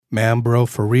Man, bro,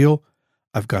 for real,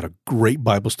 I've got a great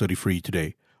Bible study for you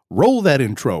today. Roll that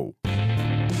intro.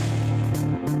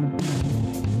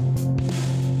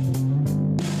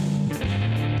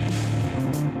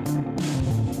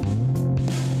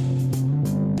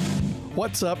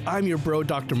 What's up? I'm your bro,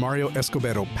 Dr. Mario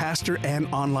Escobedo, pastor and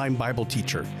online Bible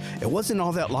teacher. It wasn't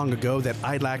all that long ago that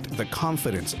I lacked the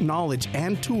confidence, knowledge,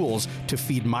 and tools to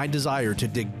feed my desire to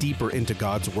dig deeper into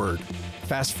God's Word.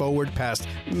 Fast forward past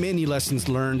many lessons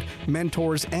learned,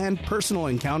 mentors, and personal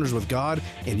encounters with God,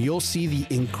 and you'll see the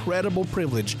incredible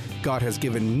privilege God has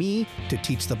given me to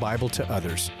teach the Bible to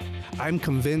others. I'm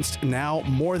convinced now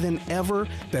more than ever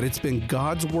that it's been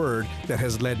God's Word that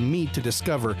has led me to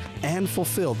discover and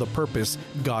fulfill the purpose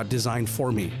God designed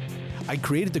for me. I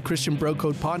created the Christian Bro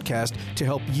Code podcast to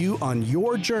help you on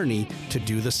your journey to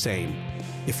do the same.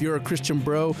 If you're a Christian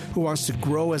bro who wants to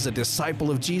grow as a disciple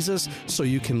of Jesus so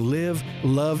you can live,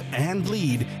 love, and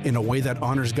lead in a way that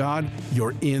honors God,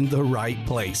 you're in the right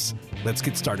place. Let's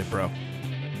get started, bro.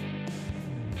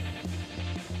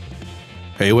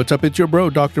 Hey, what's up? It's your bro,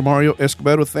 Dr. Mario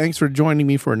Escobedo. Thanks for joining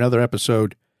me for another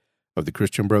episode of the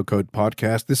Christian Bro Code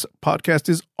podcast. This podcast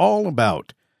is all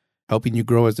about helping you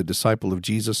grow as a disciple of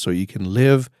Jesus so you can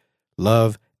live,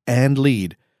 love, and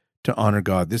lead to honor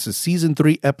God. This is season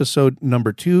 3, episode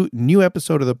number 2, new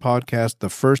episode of the podcast, the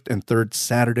first and third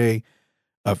Saturday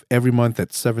of every month at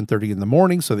 7:30 in the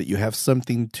morning so that you have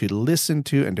something to listen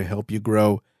to and to help you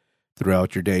grow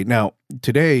throughout your day. Now,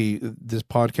 today, this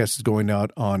podcast is going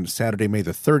out on Saturday, May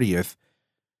the 30th.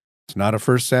 It's not a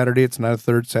first Saturday. It's not a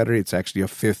third Saturday. It's actually a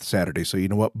fifth Saturday. So you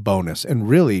know what? Bonus. And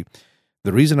really,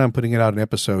 the reason I'm putting it out an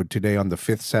episode today on the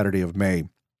fifth Saturday of May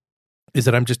is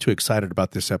that I'm just too excited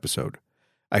about this episode.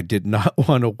 I did not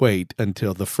want to wait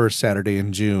until the first Saturday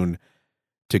in June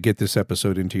to get this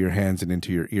episode into your hands and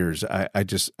into your ears.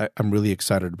 I'm really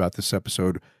excited about this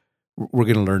episode. We're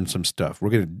going to learn some stuff. We're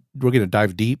going to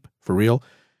dive deep for real,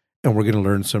 and we're going to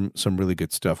learn some really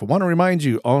good stuff. I want to remind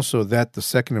you also that the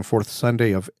second and fourth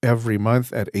Sunday of every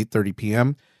month at 8:30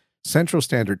 p.m. Central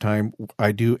Standard Time,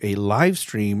 I do a live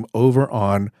stream over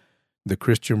on the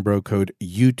Christian Bro Code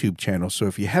YouTube channel. So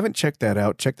if you haven't checked that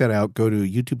out, check that out. Go to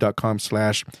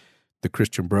youtube.com/the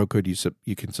Christian Bro Code.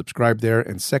 You can subscribe there.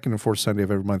 And second and fourth Sunday of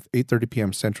every month, 8:30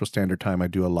 p.m. Central Standard Time, I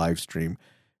do a live stream.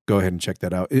 Go ahead and check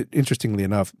that out. Interestingly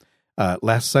enough,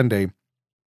 last Sunday,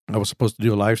 I was supposed to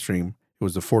do a live stream. It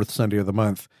was the fourth Sunday of the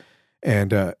month.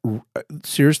 And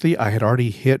seriously, I had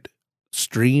already hit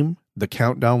stream. The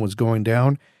countdown was going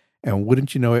down. And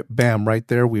wouldn't you know it, bam, right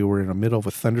there, we were in the middle of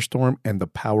a thunderstorm and the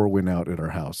power went out at our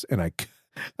house. And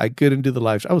I couldn't do the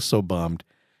live stream. I was so bummed.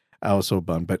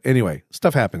 But anyway,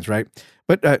 stuff happens, right?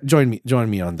 But join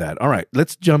me on that. All right,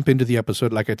 let's jump into the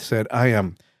episode. Like I said,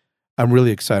 I'm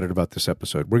really excited about this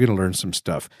episode. We're going to learn some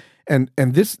stuff. And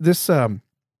this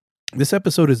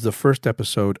episode is the first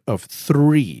episode of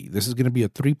 3. This is going to be a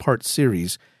 3-part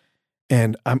series.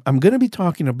 And I'm going to be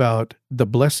talking about the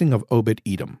blessing of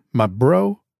Obed-Edom. My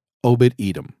bro,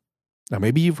 Obed-Edom. Now,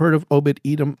 maybe you've heard of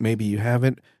Obed-Edom. Maybe you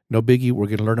haven't. No biggie. We're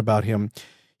going to learn about him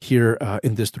here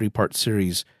in this 3-part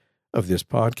series of this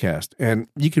podcast. And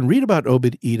you can read about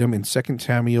Obed-Edom in 2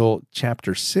 Samuel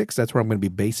chapter 6. That's where I'm going to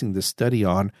be basing this study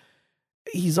on.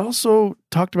 He's also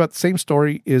talked about the same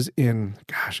story is in,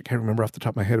 I can't remember off the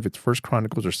top of my head if it's 1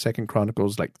 Chronicles or 2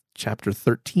 Chronicles, like chapter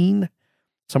 13,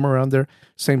 somewhere around there.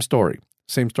 Same story.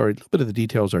 A little bit of the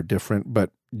details are different,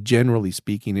 but generally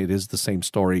speaking, it is the same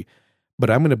story. But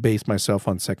I'm going to base myself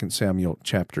on 2 Samuel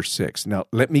chapter 6. Now,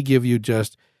 let me give you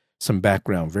just some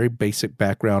background, very basic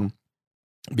background,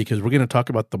 because we're going to talk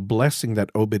about the blessing that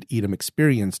Obed-Edom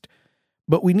experienced.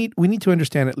 But we need to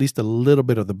understand at least a little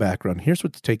bit of the background. Here's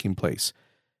what's taking place.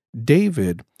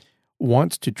 David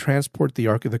wants to transport the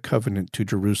Ark of the Covenant to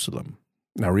Jerusalem.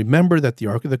 Now, remember that the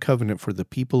Ark of the Covenant for the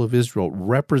people of Israel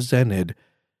represented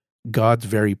God's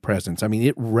very presence. I mean,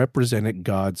 it represented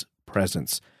God's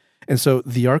presence. And so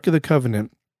the Ark of the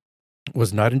Covenant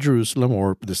was not in Jerusalem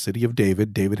or the city of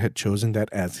David. David had chosen that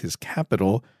as his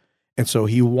capital. And so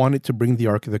he wanted to bring the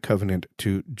Ark of the Covenant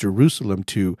to Jerusalem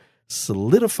to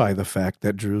solidify the fact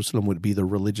that Jerusalem would be the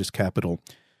religious capital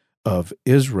of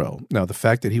Israel. Now, the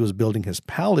fact that he was building his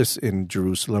palace in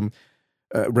Jerusalem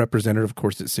represented, of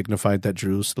course, it signified that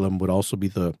Jerusalem would also be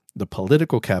the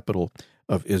political capital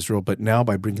of Israel. But now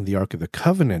by bringing the Ark of the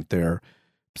Covenant there,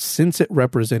 since it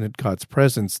represented God's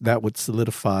presence, that would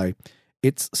solidify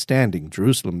its standing,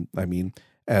 Jerusalem,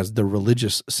 as the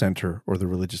religious center or the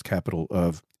religious capital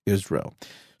of Israel.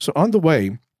 So on the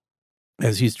way,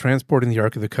 as he's transporting the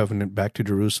Ark of the Covenant back to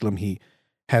Jerusalem, he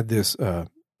had this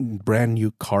brand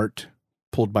new cart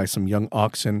pulled by some young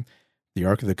oxen. The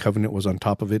Ark of the Covenant was on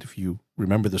top of it. If you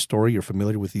remember the story, you're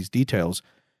familiar with these details.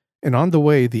 And on the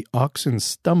way, the oxen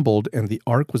stumbled, and the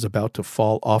ark was about to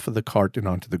fall off of the cart and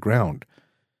onto the ground.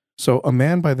 So a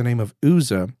man by the name of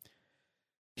Uzzah,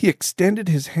 he extended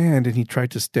his hand and he tried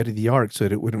to steady the ark so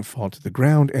that it wouldn't fall to the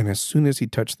ground. And as soon as he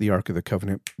touched the Ark of the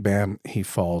Covenant, bam, he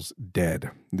falls dead.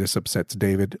 This upsets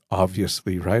David,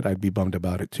 obviously, right? I'd be bummed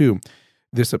about it too.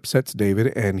 This upsets David,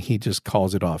 and he just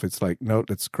calls it off. It's like, no,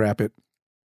 let's scrap it.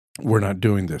 We're not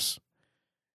doing this.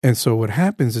 And so what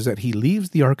happens is that he leaves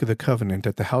the Ark of the Covenant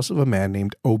at the house of a man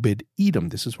named Obed-Edom.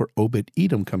 This is where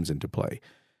Obed-Edom comes into play.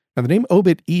 Now, the name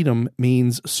Obed-Edom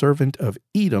means servant of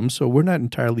Edom, so we're not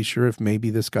entirely sure if maybe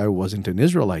this guy wasn't an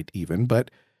Israelite even, but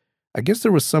I guess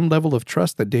there was some level of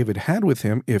trust that David had with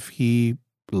him if he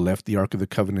left the Ark of the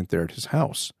Covenant there at his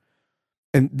house.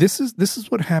 And this is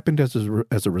what happened as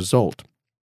a result.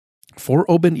 For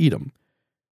Obed-Edom,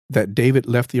 that David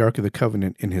left the Ark of the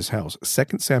Covenant in his house.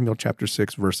 2 Samuel chapter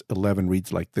 6, verse 11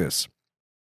 reads like this.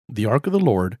 The Ark of the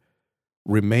Lord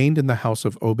remained in the house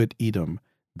of Obed-Edom,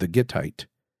 the Gittite,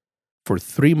 for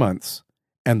 3 months,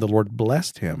 and the Lord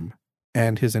blessed him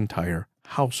and his entire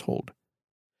household.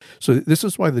 So this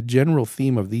is why the general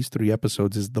theme of these 3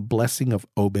 episodes is the blessing of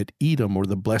Obed-Edom, or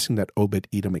the blessing that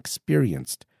Obed-Edom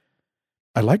experienced.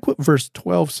 I like what verse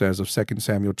 12 says of 2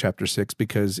 Samuel chapter 6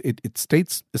 because it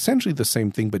states essentially the same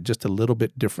thing but just a little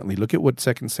bit differently. Look at what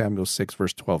 2 Samuel 6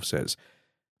 verse 12 says.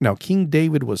 Now King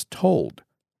David was told,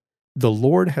 the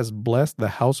Lord has blessed the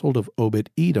household of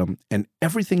Obed-Edom and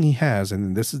everything he has,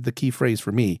 and this is the key phrase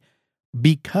for me,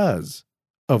 because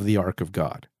of the ark of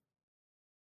God.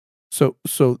 So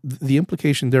the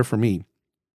implication there for me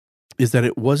is that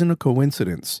it wasn't a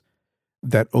coincidence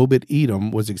that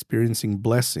Obed-Edom was experiencing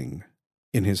blessing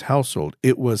in his household.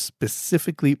 It was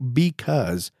specifically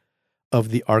because of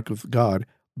the ark of God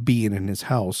being in his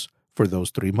house for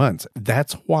those 3 months.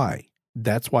 That's why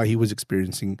he was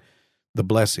experiencing the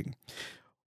blessing.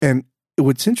 And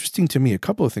what's interesting to me,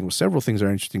 several things are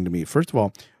interesting to me. First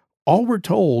of all we're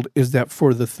told is that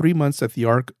for the 3 months that the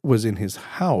ark was in his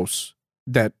house,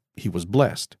 that he was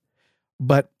blessed.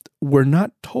 But we're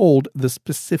not told the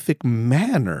specific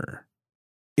manner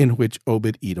in which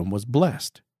Obed-Edom was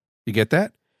blessed. You get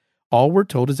that? All we're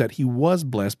told is that he was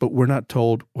blessed, but we're not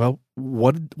told, well,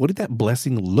 what did that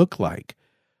blessing look like?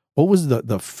 What was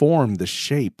the form, the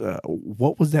shape?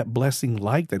 What was that blessing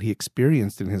like that he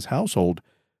experienced in his household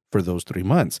for those 3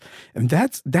 months? And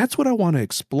that's what I want to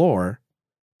explore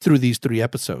through these 3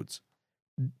 episodes.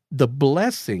 The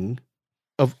blessing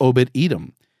of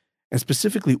Obed-Edom, and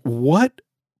specifically what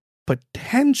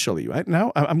potentially, right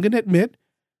now, I'm going to admit,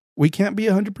 we can't be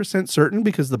 100% certain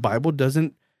because the Bible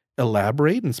doesn't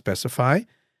elaborate and specify,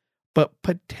 but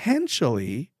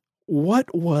potentially,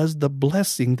 what was the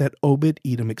blessing that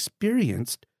Obed-Edom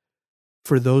experienced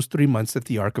for those 3 months that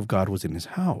the ark of God was in his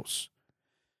house?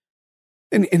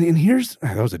 And here's,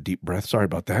 that was a deep breath, sorry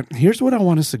about that. Here's what I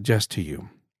want to suggest to you,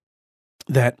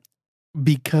 that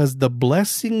because the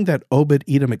blessing that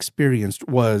Obed-Edom experienced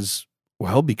was,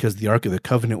 well, because the Ark of the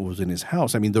Covenant was in his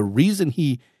house. I mean, the reason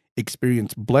he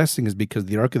experienced blessing is because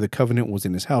the Ark of the Covenant was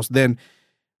in his house. Then,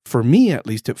 for me at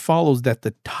least, it follows that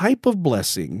the type of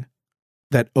blessing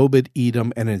that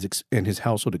Obed-Edom and his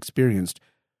household experienced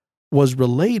was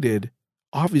related,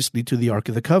 obviously, to the Ark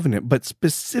of the Covenant. But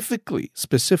specifically,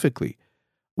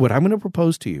 what I'm going to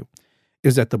propose to you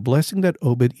is that the blessing that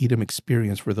Obed-Edom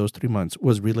experienced for those 3 months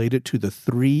was related to the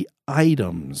 3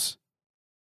 items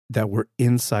that were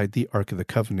inside the Ark of the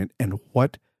Covenant and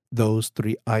what those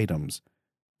 3 items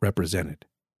represented.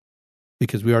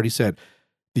 Because we already said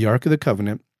the Ark of the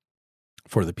Covenant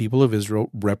for the people of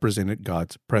Israel represented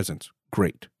God's presence.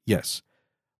 Great, yes.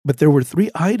 But there were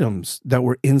 3 items that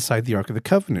were inside the Ark of the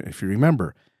Covenant, if you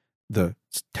remember. The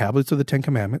tablets of the 10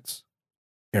 Commandments,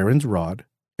 Aaron's rod,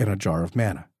 and a jar of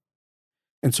manna.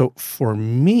 And so for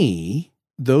me,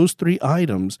 those 3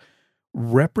 items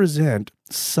represent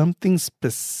something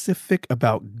specific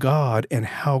about God and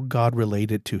how God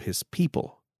related to his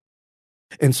people.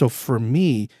 And so for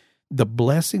me, the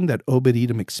blessing that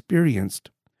Obed-Edom experienced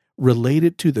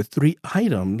related to the 3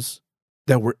 items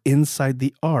that were inside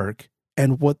the ark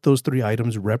and what those 3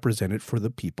 items represented for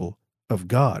the people of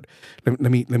God. Let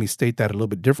me state that a little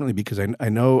bit differently, because I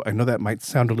know that might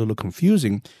sound a little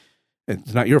confusing.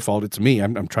 It's not your fault, it's me.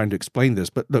 I'm trying to explain this.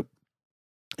 But look,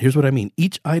 here's what I mean.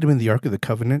 Each item in the Ark of the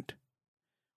Covenant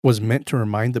was meant to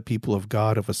remind the people of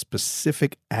God of a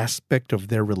specific aspect of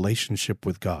their relationship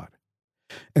with God.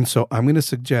 And so I'm going to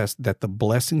suggest that the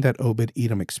blessing that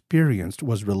Obed-Edom experienced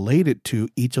was related to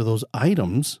each of those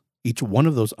items, each one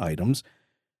of those items,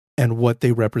 and what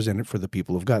they represented for the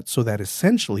people of God. So that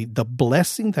essentially the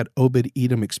blessing that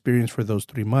Obed-Edom experienced for those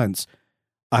 3 months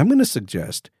I'm going to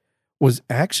suggest was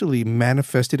actually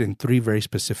manifested in three very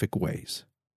specific ways.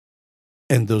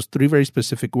 And those three very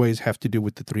specific ways have to do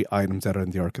with the three items that are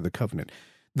in the Ark of the Covenant.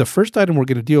 The first item we're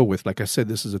going to deal with, like I said,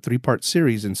 this is a 3-part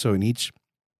series, and so in each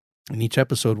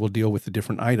episode we'll deal with a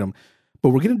different item. But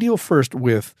we're going to deal first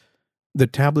with the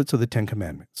tablets of the Ten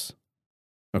Commandments.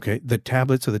 Okay, the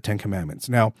tablets of the Ten Commandments.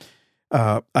 Now,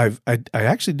 I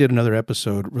actually did another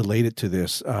episode related to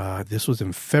this. This was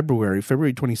in February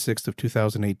 26th of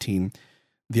 2018.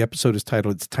 The episode is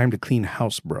titled, "It's Time to Clean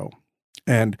House, Bro."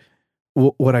 And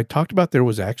what I talked about there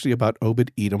was actually about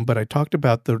Obed-Edom, but I talked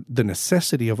about the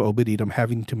necessity of Obed-Edom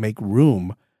having to make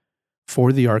room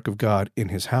for the Ark of God in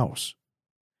his house.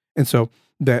 And so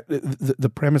that the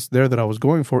premise there that I was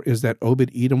going for is that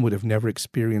Obed-Edom would have never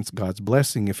experienced God's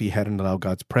blessing if he hadn't allowed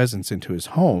God's presence into his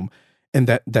home. And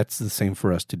that's the same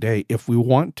for us today. If we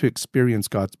want to experience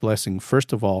God's blessing,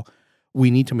 first of all,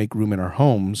 we need to make room in our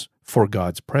homes for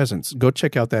God's presence. Go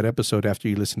check out that episode after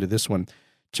you listen to this one.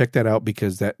 Check that out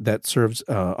because that serves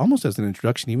almost as an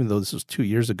introduction, even though this was 2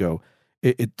 years ago.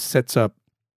 It sets up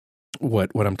what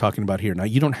I'm talking about here. Now,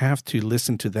 you don't have to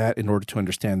listen to that in order to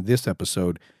understand this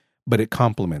episode, but it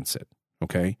complements it,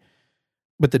 okay?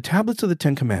 But the tablets of the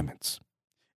Ten Commandments,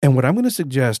 and what I'm going to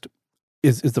suggest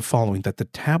is the following, that the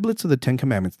tablets of the Ten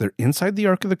Commandments, they're inside the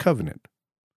Ark of the Covenant,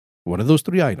 one of those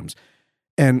three items,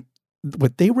 and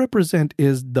what they represent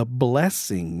is the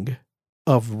blessing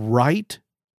of right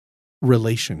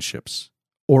relationships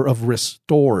or of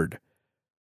restored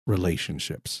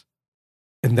relationships.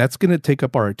 And that's going to take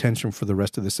up our attention for the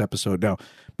rest of this episode. Now,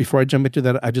 before I jump into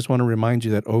that, I just want to remind you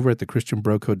that over at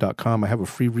thechristianbrocode.com, I have a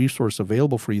free resource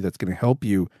available for you that's going to help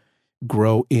you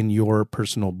grow in your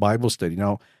personal Bible study.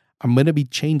 Now, I'm going to be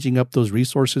changing up those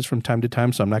resources from time to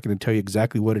time, so I'm not going to tell you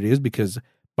exactly what it is because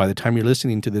by the time you're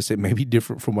listening to this, it may be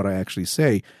different from what I actually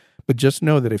say. But just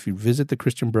know that if you visit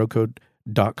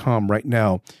thechristianbrocode.com right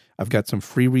now, I've got some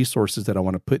free resources that I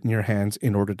want to put in your hands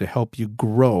in order to help you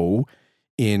grow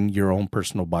in your own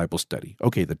personal Bible study.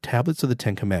 Okay, the tablets of the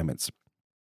Ten Commandments,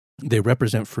 they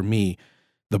represent for me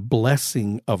the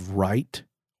blessing of right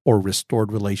or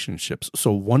restored relationships.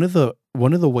 So one of the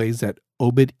ways that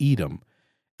Obed-Edom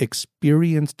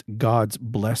experienced God's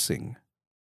blessing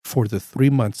for the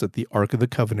 3 months that the Ark of the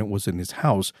Covenant was in his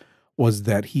house was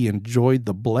that he enjoyed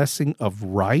the blessing of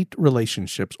right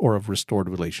relationships or of restored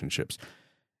relationships.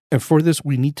 And for this,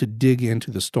 we need to dig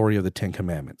into the story of the Ten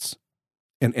Commandments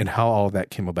and how all that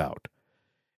came about.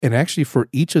 And actually, for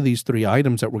each of these three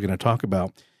items that we're going to talk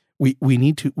about, we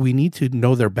need to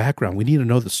know their background. We need to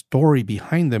know the story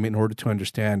behind them in order to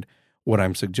understand what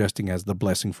I'm suggesting as the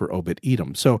blessing for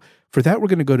Obed-Edom. So for that, we're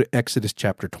going to go to Exodus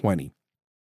chapter 20.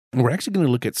 And we're actually going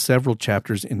to look at several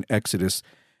chapters in Exodus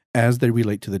as they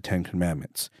relate to the Ten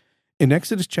Commandments. In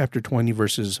Exodus chapter 20,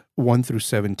 verses 1 through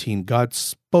 17, God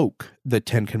spoke the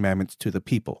Ten Commandments to the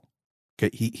people.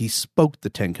 Okay, he spoke the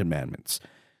Ten Commandments.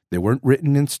 They weren't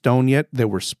written in stone yet. They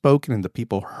were spoken, and the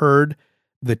people heard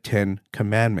the 10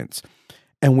 Commandments.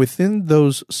 And within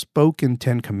those spoken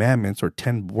 10 Commandments, or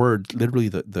 10 words, literally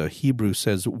the Hebrew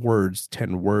says words,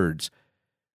 10 words,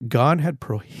 God had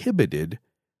prohibited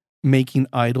making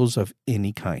idols of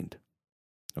any kind.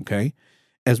 Okay?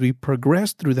 As we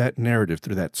progress through that narrative,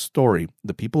 through that story,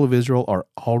 the people of Israel are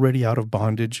already out of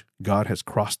bondage. God has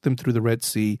crossed them through the Red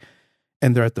Sea,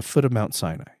 and they're at the foot of Mount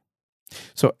Sinai.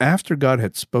 So after God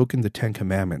had spoken the 10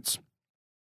 Commandments,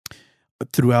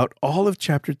 throughout all of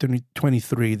chapter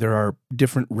 23, there are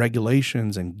different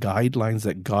regulations and guidelines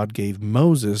that God gave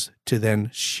Moses to then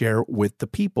share with the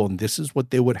people. And this is what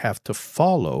they would have to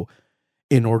follow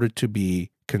in order to be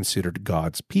considered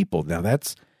God's people. Now,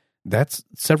 that's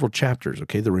several chapters,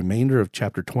 okay? The remainder of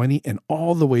chapter 20 and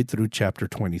all the way through chapter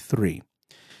 23.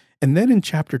 And then in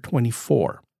chapter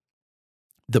 24,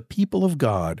 the people of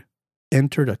God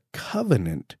entered a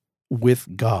covenant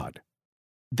with God.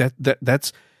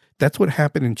 That's what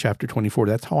happened in chapter 24.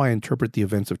 That's how I interpret the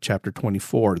events of chapter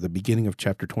 24, the beginning of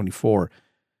chapter 24,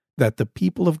 that the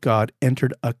people of God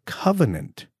entered a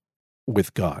covenant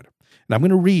with God. And I'm going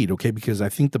to read, okay, because I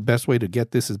think the best way to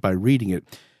get this is by reading it.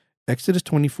 Exodus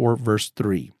 24, verse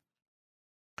 3.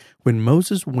 When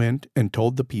Moses went and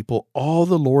told the people all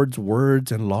the Lord's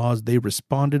words and laws, they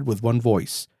responded with one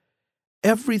voice,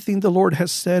 "Everything the Lord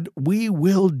has said, we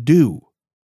will do."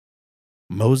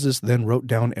 Moses then wrote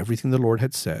down everything the Lord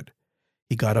had said.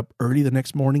 He got up early the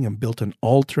next morning and built an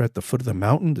altar at the foot of the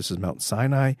mountain, this is Mount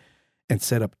Sinai, and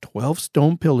set up 12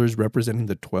 stone pillars representing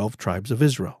the 12 tribes of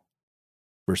Israel.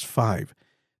 Verse 5,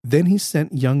 then he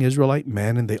sent young Israelite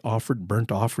men, and they offered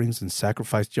burnt offerings and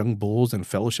sacrificed young bulls and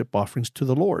fellowship offerings to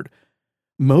the Lord.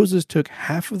 Moses took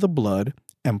half of the blood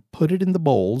and put it in the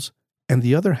bowls and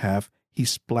the other half he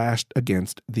splashed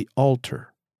against the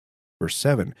altar. Verse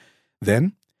 7,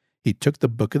 then he took the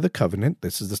book of the covenant,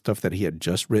 this is the stuff that he had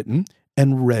just written,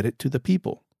 and read it to the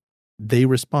people. They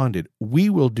responded, we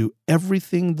will do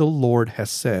everything the Lord has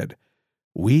said.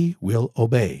 We will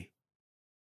obey.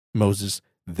 Moses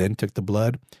then took the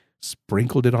blood,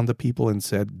 sprinkled it on the people, and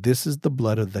said, this is the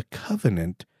blood of the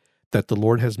covenant that the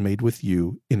Lord has made with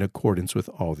you in accordance with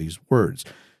all these words.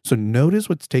 So notice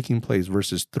what's taking place,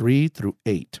 verses 3 through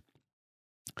 8.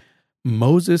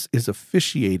 Moses is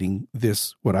officiating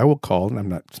this, what I will call,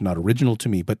 and it's not original to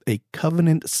me, but a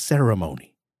covenant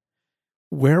ceremony,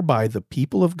 whereby the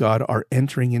people of God are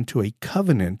entering into a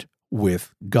covenant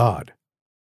with God.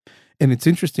 And it's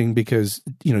interesting because,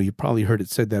 you probably heard it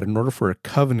said that in order for a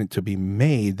covenant to be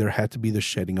made, there had to be the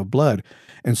shedding of blood.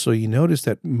 And so you notice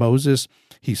that Moses,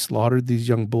 he slaughtered these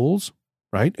young bulls,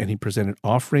 right? And he presented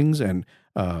offerings and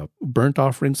burnt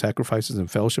offerings, sacrifices, and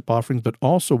fellowship offerings, but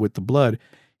also with the blood,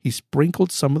 he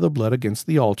sprinkled some of the blood against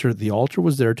the altar. The altar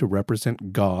was there to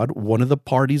represent God, one of the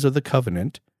parties of the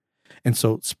covenant. And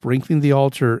so sprinkling the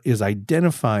altar is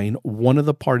identifying one of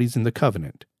the parties in the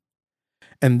covenant.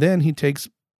 And then he takes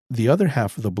the other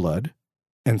half of the blood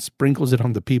and sprinkles it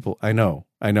on the people. I know.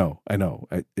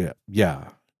 Yeah.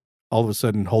 All of a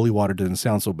sudden, holy water doesn't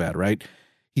sound so bad, right?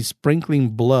 He's sprinkling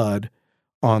blood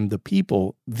on the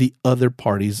people, the other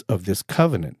parties of this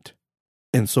covenant.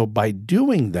 And so by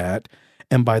doing that,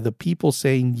 and by the people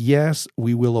saying, yes,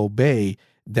 we will obey,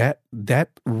 that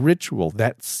ritual,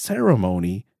 that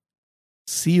ceremony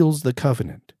seals the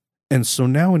covenant. And so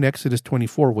now in Exodus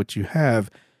 24, what you have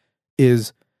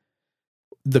is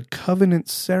the covenant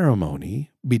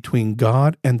ceremony between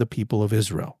God and the people of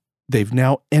Israel. They've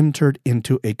now entered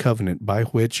into a covenant by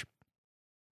which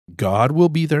God will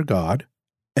be their God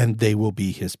and they will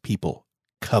be his people.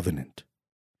 Covenant.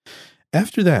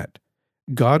 After that,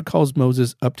 God calls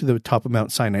Moses up to the top of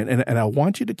Mount Sinai. And I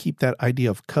want you to keep that idea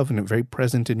of covenant very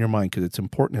present in your mind because it's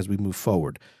important as we move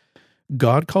forward.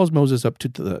 God calls Moses up to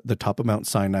the top of Mount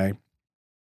Sinai.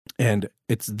 And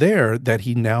it's there that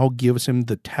he now gives him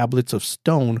the tablets of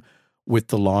stone with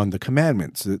the law and the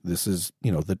commandments. This is,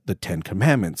 the 10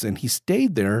 commandments. And he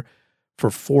stayed there for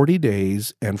 40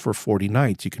 days and for 40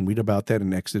 nights. You can read about that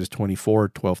in Exodus 24,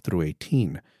 12 through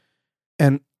 18.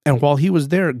 And while he was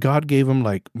there, God gave him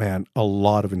a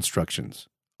lot of instructions.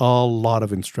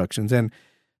 And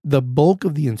the bulk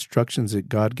of the instructions that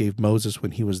God gave Moses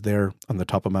when he was there on the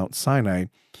top of Mount Sinai,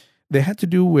 they had to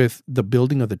do with the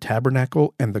building of the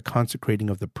tabernacle and the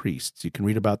consecrating of the priests. You can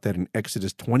read about that in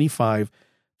Exodus 25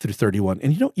 through 31.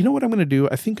 And you know what I'm going to do?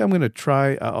 I think I'm going to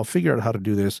try, I'll figure out how to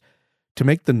do this, to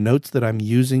make the notes that I'm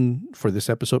using for this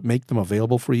episode, make them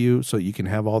available for you so you can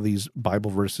have all these Bible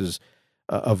verses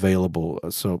available.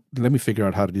 So let me figure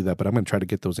out how to do that, but I'm going to try to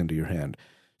get those into your hand.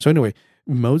 So anyway,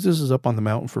 Moses is up on the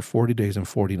mountain for 40 days and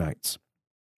 40 nights.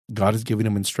 God is giving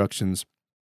him instructions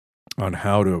on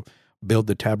how to build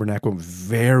the tabernacle,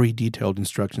 very detailed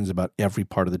instructions about every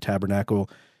part of the tabernacle,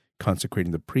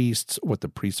 consecrating the priests, what the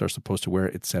priests are supposed to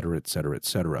wear, etc., etc.,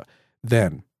 etc.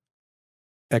 Then,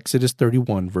 Exodus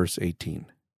 31, verse 18.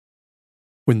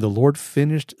 When the Lord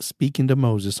finished speaking to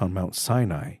Moses on Mount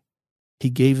Sinai, he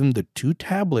gave him the 2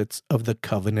 tablets of the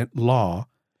covenant law,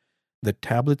 the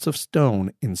tablets of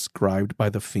stone inscribed by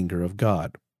the finger of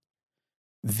God.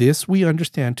 This we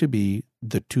understand to be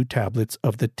the 2 tablets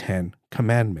of the 10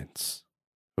 commandments.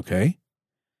 Okay?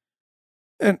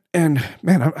 And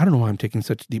man, I don't know why I'm taking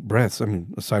such deep breaths. I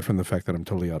mean, aside from the fact that I'm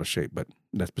totally out of shape, but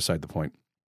that's beside the point.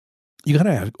 You got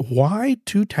to ask, why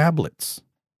 2 tablets?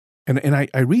 And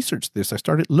I researched this. I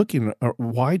started looking at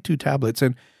why 2 tablets,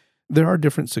 and there are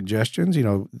different suggestions.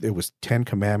 It was 10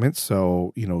 commandments,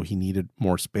 so, he needed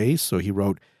more space. So he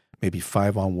wrote maybe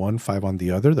 5 on one, 5 on the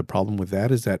other. The problem with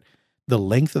that is that the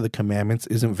length of the commandments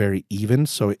isn't very even.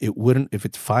 So it wouldn't, if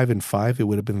it's 5 and 5, it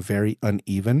would have been very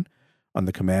uneven on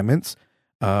the commandments.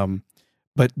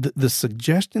 But the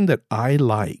suggestion that I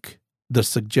like,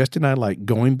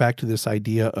 going back to this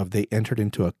idea of they entered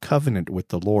into a covenant with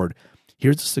the Lord,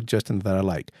 here's the suggestion that I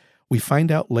like. We find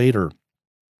out later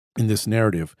in this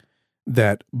narrative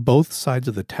that both sides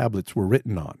of the tablets were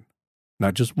written on.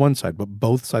 Not just one side, but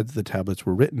both sides of the tablets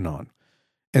were written on.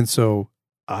 And so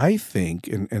I think,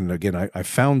 and again, I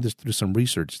found this through some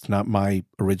research, it's not my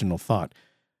original thought.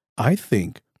 I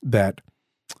think that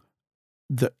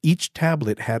each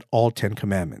tablet had all 10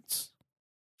 commandments.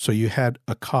 So you had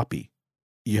a copy,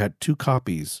 you had 2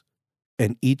 copies,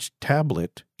 and each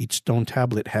stone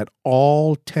tablet had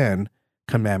all 10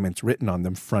 commandments written on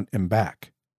them front and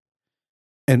back.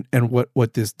 And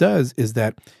what this does is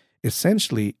that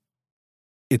essentially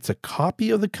it's a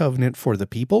copy of the covenant for the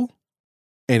people,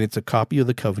 and it's a copy of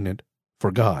the covenant for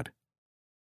God.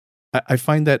 I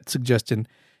find that suggestion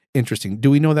interesting. Do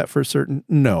we know that for certain?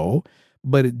 No,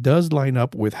 but it does line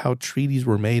up with how treaties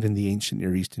were made in the ancient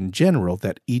Near East in general,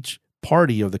 that each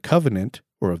party of the covenant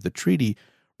or of the treaty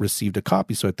received a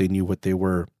copy so that they knew what they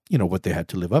were, what they had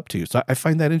to live up to. So I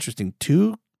find that interesting.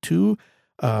 Two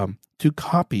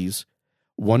copies,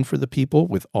 one for the people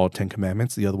with all 10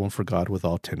 commandments, the other one for God with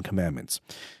all 10 commandments.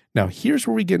 Now, here's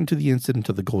where we get into the incident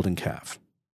of the golden calf.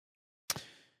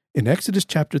 In Exodus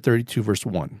chapter 32, verse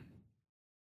 1,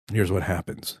 here's what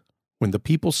happens. When the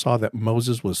people saw that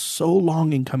Moses was so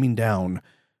long in coming down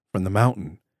from the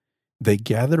mountain, they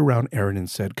gathered around Aaron and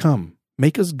said, "Come,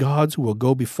 make us gods who will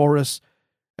go before us.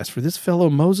 As for this fellow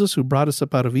Moses who brought us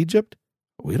up out of Egypt,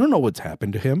 we don't know what's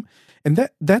happened to him." And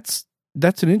that's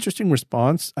an interesting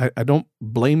response. I don't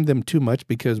blame them too much,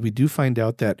 because we do find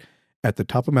out that at the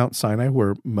top of Mount Sinai,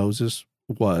 where Moses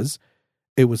was,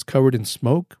 it was covered in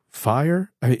smoke,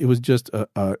 fire. It was just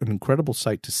an incredible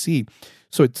sight to see.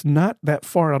 So it's not that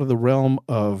far out of the realm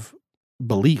of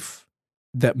belief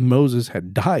that Moses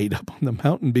had died up on the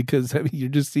mountain, because you're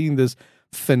just seeing this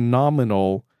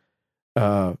phenomenal,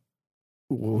 what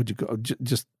would you call,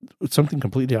 just something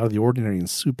completely out of the ordinary and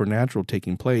supernatural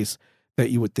taking place, that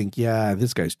you would think, yeah,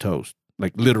 this guy's toast.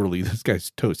 Like literally, this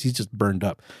guy's toast. He's just burned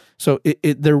up. So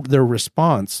their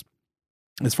response,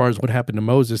 as far as what happened to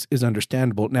Moses, is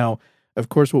understandable. Now, of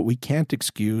course, what we can't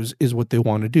excuse is what they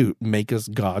want to do, make us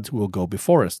gods who will go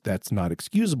before us. That's not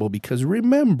excusable, because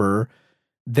remember,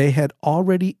 they had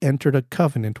already entered a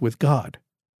covenant with God.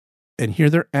 And here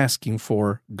they're asking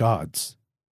for gods.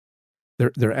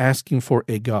 They're asking for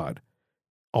a god,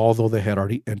 although they had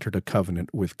already entered a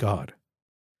covenant with God.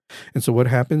 And so what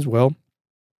happens? Well,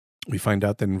 we find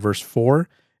out that in verse 4,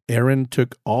 Aaron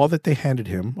took all that they handed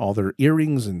him, all their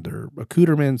earrings and their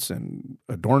accoutrements and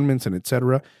adornments and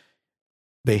etc.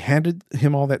 They handed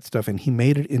him all that stuff, and he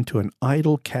made it into an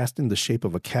idol cast in the shape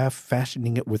of a calf,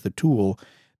 fashioning it with a tool.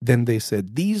 Then they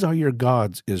said, "These are your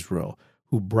gods, Israel,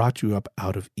 who brought you up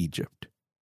out of Egypt."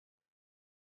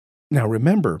 Now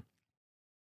remember,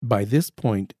 by this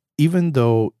point, even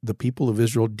though the people of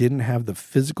Israel didn't have the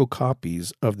physical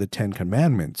copies of the 10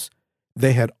 Commandments,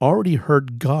 they had already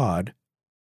heard God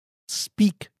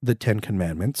speak the 10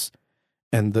 Commandments.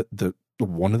 And the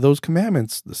one of those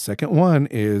commandments, the second one,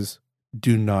 is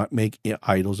do not make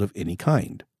idols of any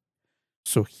kind.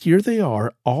 So here they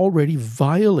are already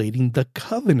violating the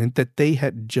covenant that they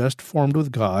had just formed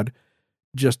with God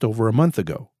just over a month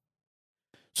ago.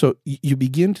 So you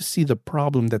begin to see the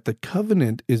problem that the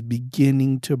covenant is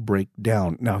beginning to break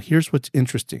down. Now, here's what's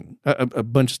interesting. A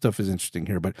bunch of stuff is interesting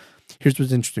here, but here's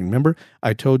what's interesting. Remember,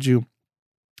 I told you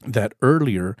that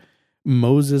earlier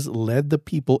Moses led the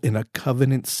people in a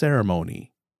covenant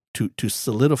ceremony to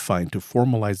solidify and to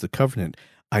formalize the covenant.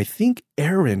 I think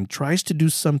Aaron tries to do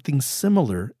something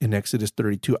similar in Exodus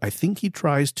 32. I think he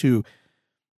tries to,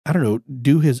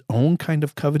 do his own kind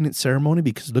of covenant ceremony,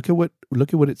 because look at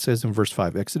what it says in verse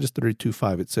 5. Exodus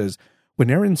 32:5. It says,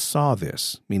 "When Aaron saw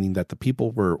this," meaning that the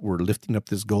people were lifting up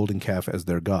this golden calf as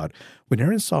their god. "When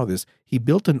Aaron saw this, he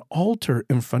built an altar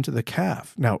in front of the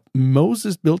calf." Now,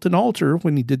 Moses built an altar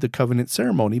when he did the covenant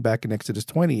ceremony back in Exodus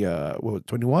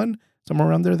 21, somewhere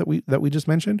around there that we just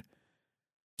mentioned.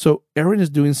 So Aaron is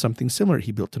doing something similar.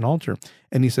 He built an altar,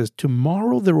 and he says,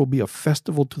 "Tomorrow there will be a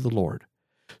festival to the Lord."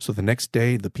 So the next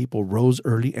day, the people rose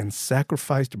early and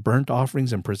sacrificed burnt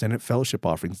offerings and presented fellowship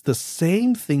offerings. The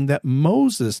same thing that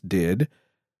Moses did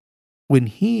when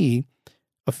he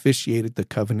officiated the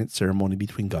covenant ceremony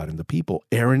between God and the people.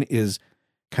 Aaron is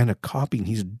kind of copying,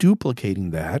 he's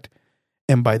duplicating that.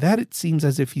 And by that, it seems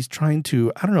as if he's trying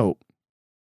to,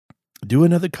 do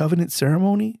another covenant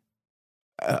ceremony.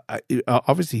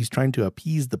 Obviously, he's trying to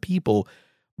appease the people,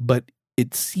 but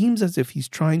it seems as if he's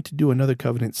trying to do another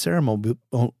covenant ceremony,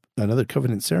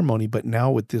 but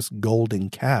now with this golden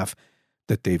calf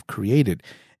that they've created.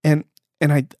 And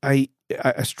I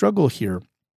struggle here,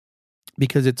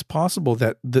 because it's possible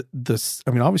that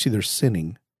obviously they're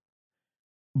sinning,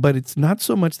 but it's not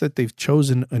so much that they've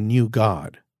chosen a new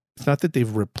God. It's not that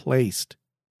they've replaced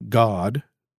God,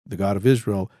 the God of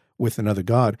Israel, with another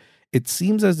God. It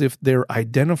seems as if they're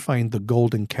identifying the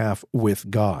golden calf with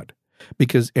God.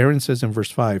 Because Aaron says in verse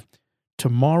 5,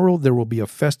 "Tomorrow there will be a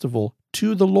festival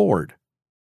to the Lord."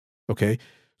 Okay?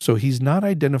 So he's not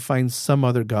identifying some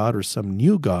other God or some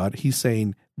new God. He's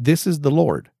saying, this is the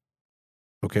Lord.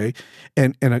 Okay?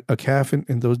 And a calf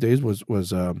in those days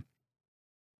was a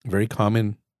very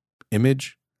common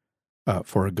image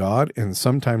for a god. And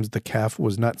sometimes the calf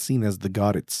was not seen as the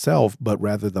god itself, but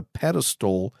rather the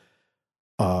pedestal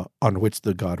on which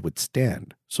the god would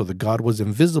stand. So the god was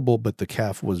invisible, but the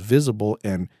calf was visible,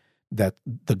 and that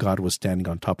the god was standing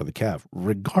on top of the calf.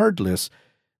 Regardless,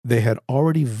 they had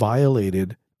already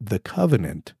violated the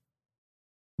covenant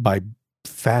by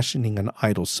fashioning an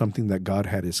idol, something that God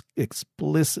had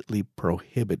explicitly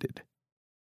prohibited.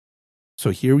 So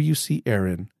here you see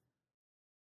Aaron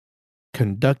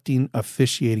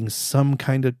officiating some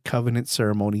kind of covenant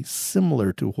ceremony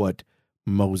similar to what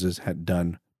Moses had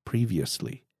done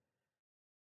previously.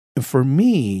 And for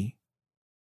me,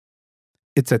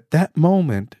 it's at that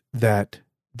moment that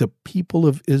the people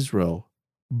of Israel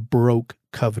broke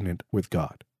covenant with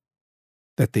God,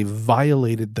 that they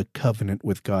violated the covenant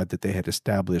with God that they had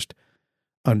established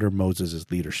under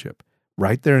Moses' leadership.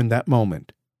 Right there in that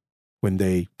moment, when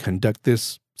they conduct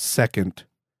this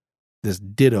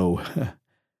ditto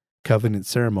covenant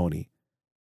ceremony,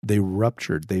 they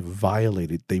ruptured, they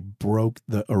violated, they broke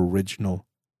the original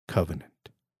covenant.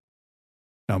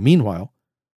 Now, meanwhile,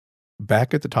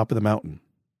 back at the top of the mountain,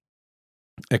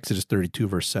 Exodus 32,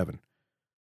 verse 7,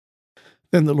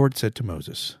 then the Lord said to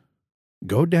Moses,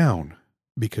 "Go down,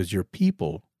 because your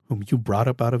people, whom you brought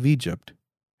up out of Egypt,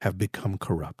 have become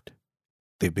corrupt.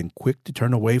 They've been quick to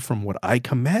turn away from what I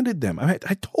commanded them. I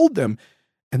told them,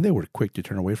 and they were quick to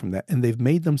turn away from that. And they've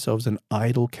made themselves an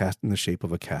idol cast in the shape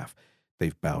of a calf.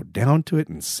 They've bowed down to it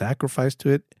and sacrificed to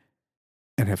it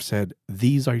and have said,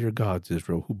 'These are your gods,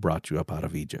 Israel, who brought you up out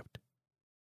of Egypt.'"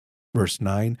 Verse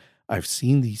 9, "I've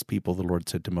seen these people," the Lord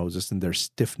said to Moses, "and they're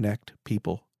stiff-necked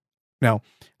people. Now,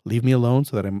 leave me alone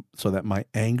so that my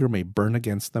anger may burn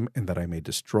against them and that I may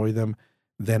destroy them.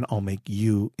 Then I'll make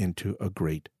you into a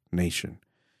great nation."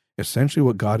 Essentially,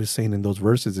 what God is saying in those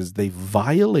verses is they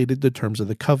violated the terms of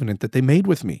the covenant that they made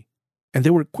with me. And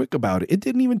they were quick about it. It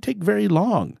didn't even take very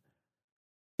long.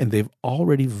 And they've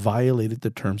already violated the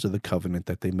terms of the covenant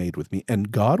that they made with me.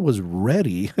 And God was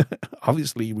ready.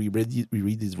 Obviously, we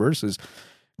read these verses.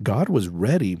 God was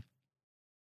ready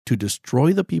to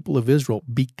destroy the people of Israel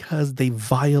because they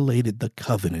violated the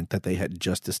covenant that they had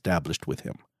just established with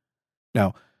him.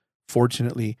 Now,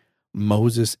 fortunately,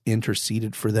 Moses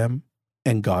interceded for them,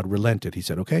 and God relented. He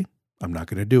said, "Okay, I'm not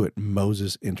going to do it."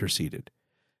 Moses interceded.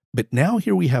 But now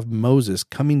here we have Moses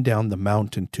coming down the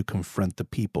mountain to confront the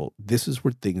people. This is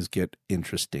where things get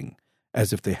interesting,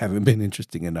 as if they haven't been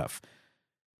interesting enough.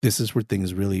 This is where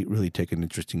things really, really take an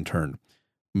interesting turn.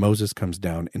 Moses comes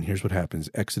down, and here's what happens.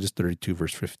 Exodus 32,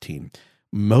 verse 15.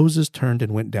 "Moses turned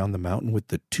and went down the mountain with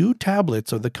the 2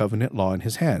 tablets of the covenant law in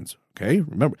his hands." Okay,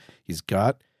 remember, he's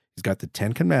got the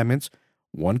 10 commandments,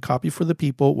 1 copy for the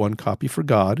people, 1 copy for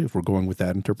God, if we're going with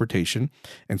that interpretation.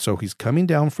 And so he's coming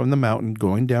down from the mountain,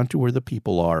 going down to where the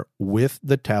people are with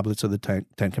the tablets of the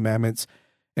 10 commandments.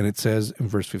 And it says in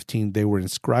verse 15, they were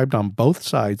inscribed on both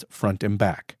sides, front and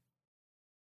back.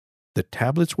 The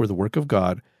tablets were the work of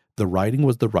God. The writing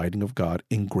was the writing of God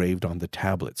engraved on the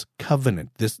tablets.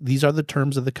 Covenant. These are the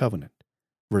terms of the covenant.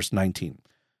 Verse 19.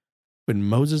 When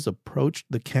Moses approached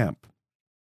the camp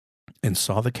and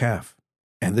saw the calf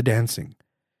and the dancing,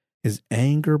 his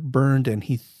anger burned, and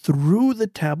he threw the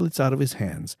tablets out of his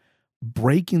hands,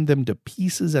 breaking them to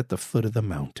pieces at the foot of the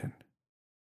mountain.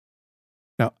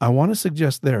 Now, I want to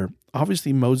suggest there,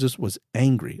 obviously Moses was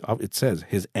angry. It says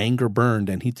his anger burned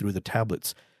and he threw the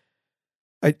tablets.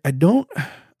 I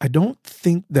don't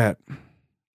think that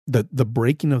the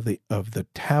breaking of the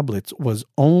tablets was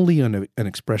only an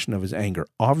expression of his anger.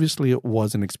 Obviously, it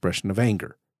was an expression of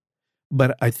anger.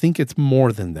 But I think it's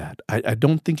more than that. I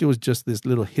don't think it was just this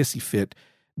little hissy fit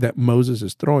that Moses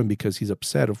is throwing because he's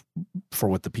upset for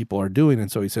what the people are doing. And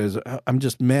so he says, "I'm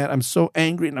just mad. I'm so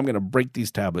angry, and I'm going to break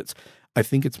these tablets." I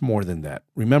think it's more than that.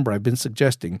 Remember, I've been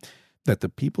suggesting that the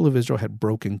people of Israel had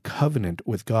broken covenant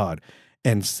with God.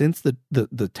 And since the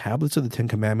tablets of the 10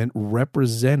 Commandments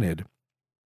represented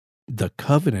the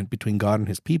covenant between God and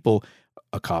his people,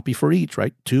 a copy for each,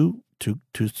 right? Two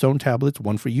stone tablets,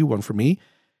 1 for you, 1 for me.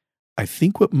 I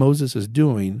think what Moses is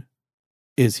doing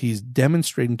is he's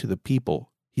demonstrating to the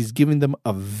people, he's giving them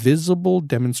a visible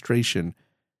demonstration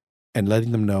and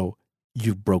letting them know,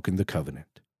 you've broken the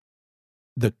covenant.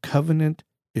 The covenant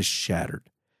is shattered.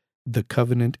 The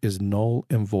covenant is null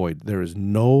and void. There is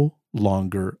no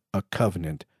longer a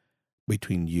covenant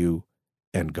between you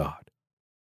and God.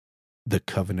 The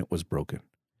covenant was broken.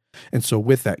 And so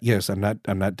with that, yes, I'm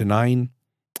not denying,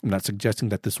 I'm not suggesting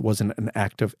that this wasn't an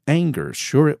act of anger.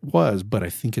 Sure it was, but I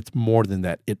think it's more than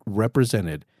that. It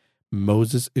represented,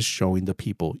 Moses is showing the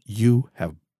people, you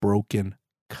have broken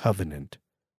covenant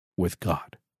with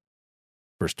God.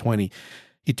 Verse 20,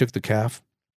 he took the calf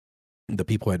the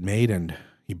people had made and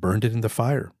he burned it in the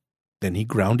fire. Then he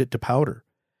ground it to powder.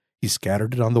 He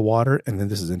scattered it on the water, and then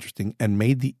this is interesting, and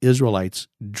made the Israelites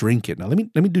drink it. Now, let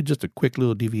me do just a quick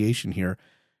little deviation here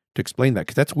to explain that,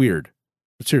 because that's weird.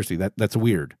 Seriously, that's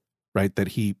weird, right? That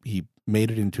he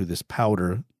made it into this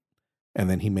powder, and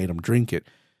then he made them drink it.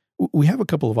 We have a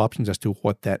couple of options as to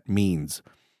what that means.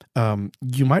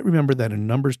 You might remember that in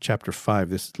Numbers chapter 5,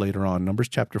 this is later on, Numbers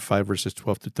chapter 5, verses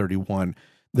 12 to 31,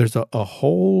 there's a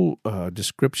whole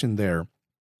description there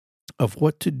of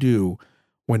what to do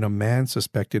when a man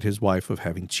suspected his wife of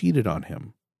having cheated on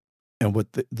him. And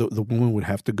what the woman would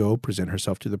have to go present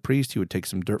herself to the priest. He would take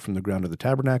some dirt from the ground of the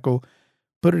tabernacle,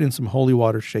 put it in some holy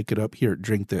water, shake it up. Here,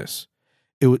 drink this.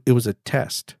 It was a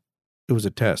test. It was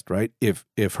a test, right? If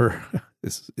her,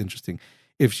 this is interesting,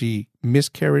 if she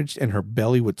miscarried and her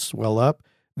belly would swell up,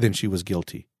 then she was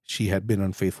guilty. She had been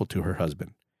unfaithful to her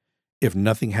husband. If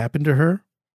nothing happened to her,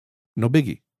 no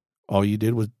biggie. All you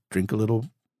did was drink a little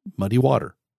muddy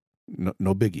water.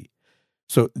 No biggie.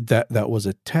 So that was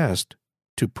a test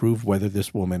to prove whether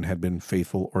this woman had been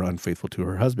faithful or unfaithful to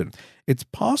her husband. It's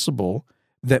possible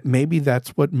that maybe that's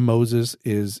what Moses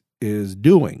is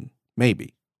doing.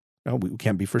 Maybe. Well, we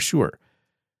can't be for sure.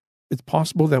 It's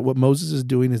possible that what Moses is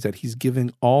doing is that he's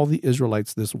giving all the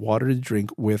Israelites this water to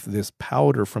drink with this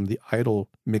powder from the idol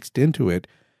mixed into it.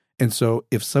 And so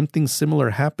if something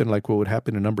similar happened, like what would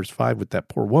happen in Numbers 5 with that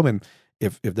poor woman,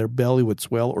 if their belly would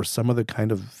swell or some other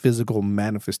kind of physical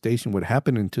manifestation would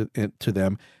happen to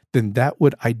them, then that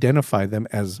would identify them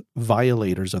as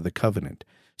violators of the covenant.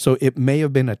 So it may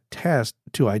have been a test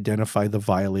to identify the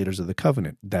violators of the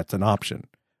covenant. That's an option.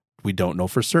 We don't know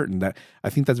for certain. That I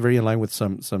think that's very in line with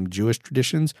some Jewish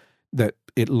traditions, that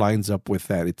it lines up with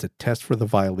that. It's a test for the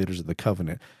violators of the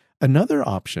covenant. Another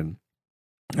option,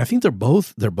 I think they're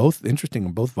both interesting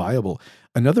and both viable.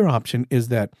 Another option is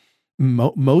that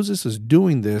Moses is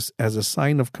doing this as a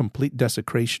sign of complete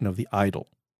desecration of the idol.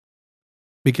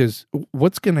 Because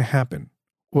what's going to happen?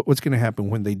 What's going to happen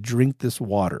when they drink this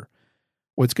water?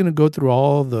 Well, it's going to go through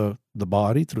all the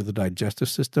body, through the digestive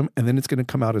system, and then it's going to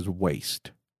come out as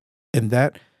waste. And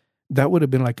that would have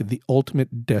been like the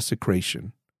ultimate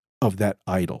desecration of that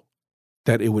idol,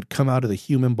 that it would come out of the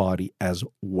human body as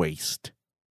waste,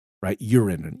 right?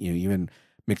 Urine, and even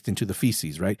mixed into the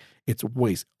feces, right? It's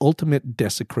waste, ultimate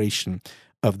desecration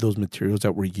of those materials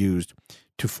that were used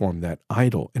to form that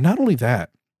idol. And not only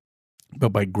that, but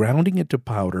by grounding it to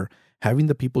powder, having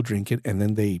the people drink it, and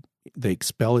then they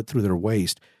expel it through their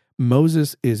waste,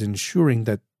 Moses is ensuring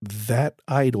that that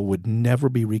idol would never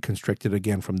be reconstructed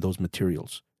again from those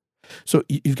materials. So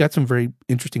you've got some very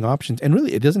interesting options. And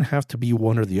really, it doesn't have to be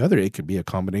one or the other. It could be a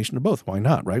combination of both. Why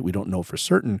not, right? We don't know for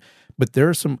certain. But there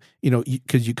are some,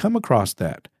 because you come across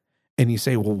that and you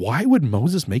say, well, why would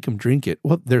Moses make him drink it?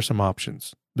 Well, there's some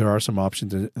options. There are some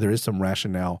options. And there is some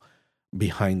rationale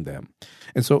behind them.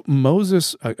 And so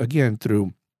Moses, again,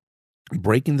 through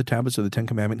breaking the tablets of the Ten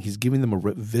Commandments, he's giving them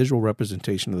a visual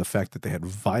representation of the fact that they had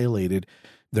violated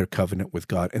their covenant with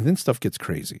God. And then stuff gets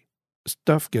crazy.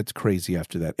 Stuff gets crazy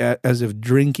after that. As if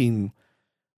drinking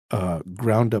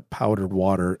ground up powdered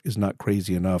water is not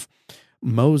crazy enough,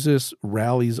 Moses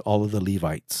rallies all of the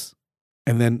Levites.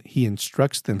 And then he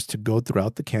instructs them to go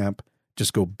throughout the camp,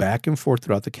 just go back and forth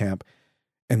throughout the camp.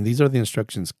 And these are the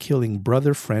instructions: killing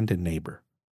brother, friend, and neighbor.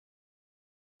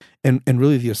 And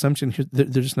really the assumption here,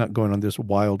 they're just not going on this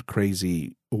wild,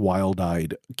 crazy,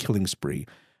 wild-eyed killing spree.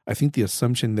 I think the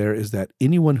assumption there is that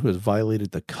anyone who has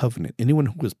violated the covenant, anyone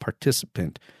who was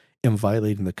participant in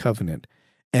violating the covenant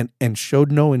and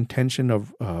showed no intention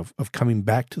of coming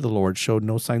back to the Lord, showed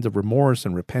no signs of remorse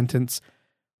and repentance,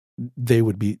 they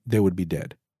would be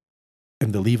dead.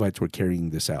 And the Levites were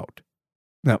carrying this out.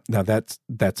 Now that's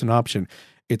an option.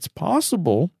 It's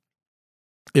possible,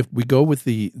 if we go with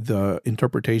the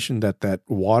interpretation that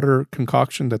water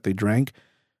concoction that they drank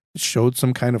showed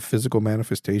some kind of physical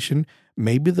manifestation,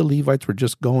 maybe the Levites were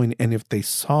just going, and if they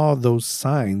saw those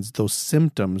signs, those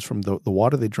symptoms from the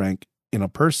water they drank in a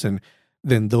person,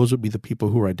 then those would be the people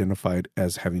who were identified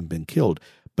as having been killed.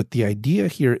 But the idea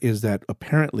here is that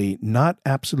apparently not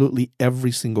absolutely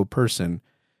every single person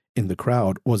in the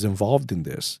crowd was involved in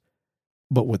this.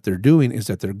 But what they're doing is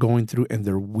that they're going through and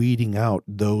they're weeding out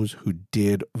those who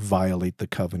did violate the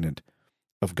covenant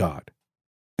of God.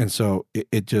 And so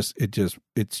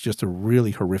it's just a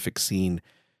really horrific scene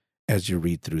as you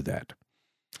read through that.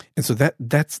 And so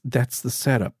that's the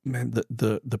setup, man.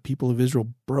 The people of Israel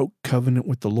broke covenant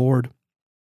with the Lord.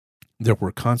 There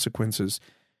were consequences,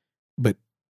 but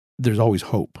there's always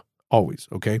hope, always,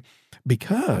 okay?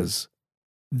 Because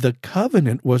the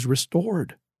covenant was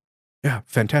restored. Yeah,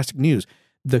 fantastic news.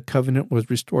 The covenant was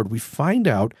restored. We find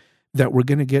out that we're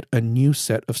going to get a new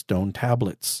set of stone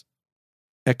tablets.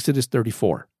 Exodus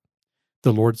 34.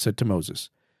 the Lord said to Moses,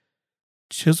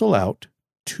 "Chisel out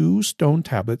 2 stone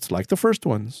tablets like the first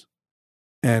ones,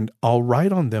 and I'll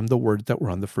write on them the words that were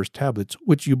on the first tablets,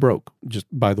 which you broke." Just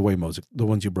by the way, Moses, the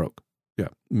ones you broke. Yeah,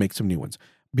 make some new ones.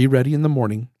 "Be ready in the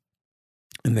morning,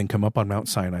 and then come up on Mount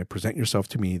Sinai. Present yourself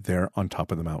to me there on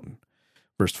top of the mountain."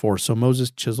 Verse 4, so Moses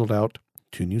chiseled out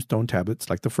 2 new stone tablets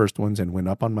like the first ones and went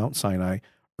up on Mount Sinai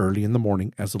early in the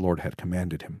morning as the Lord had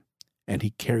commanded him. And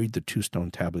he carried the 2 stone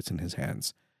tablets in his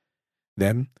hands.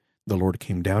 Then the Lord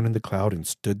came down in the cloud and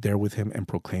stood there with him and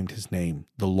proclaimed his name,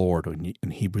 the Lord, or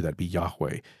in Hebrew that'd be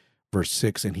Yahweh. Verse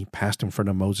 6, and he passed in front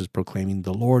of Moses proclaiming,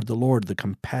 the Lord, the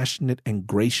compassionate and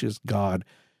gracious God,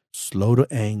 slow to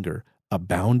anger,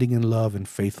 abounding in love and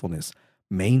faithfulness,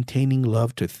 maintaining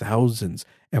love to thousands,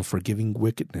 and forgiving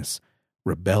wickedness,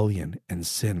 rebellion, and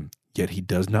sin. Yet he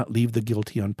does not leave the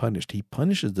guilty unpunished. He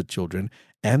punishes the children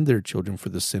and their children for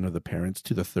the sin of the parents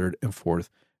to the 3rd and 4th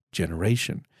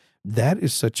generation. That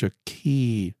is such a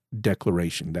key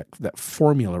declaration. That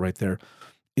formula right there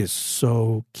is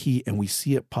so key, and we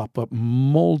see it pop up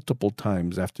multiple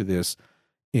times after this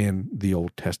in the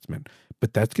Old Testament.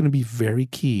 But that's going to be very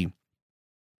key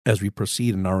as we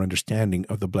proceed in our understanding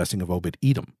of the blessing of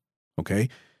Obed-Edom. Okay?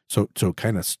 So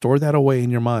kind of store that away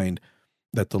in your mind,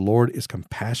 that the Lord is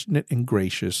compassionate and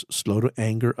gracious, slow to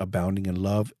anger, abounding in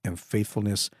love and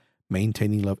faithfulness,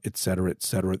 maintaining love, etc.,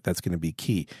 etc. That's going to be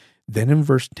key. Then in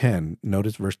verse 10,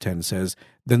 notice verse 10 says,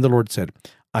 then the Lord said,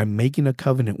 I'm making a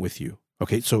covenant with you.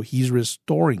 Okay, so he's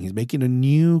restoring, he's making a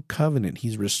new covenant.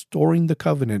 He's restoring the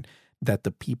covenant that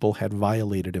the people had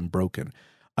violated and broken.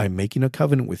 I'm making a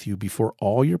covenant with you before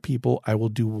all your people. I will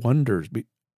do wonders,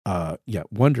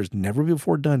 wonders never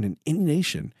before done in any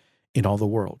nation in all the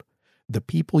world. The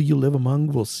people you live among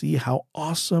will see how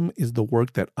awesome is the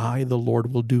work that I, the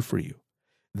Lord, will do for you.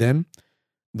 Then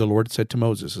the Lord said to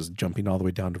Moses, is jumping all the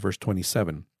way down to verse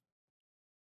 27,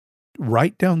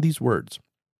 write down these words,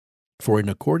 for in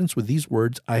accordance with these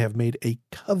words, I have made a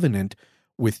covenant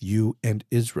with you and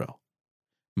Israel.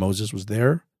 Moses was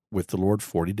there with the Lord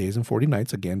 40 days and 40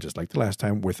 nights, again, just like the last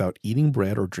time, without eating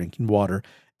bread or drinking water.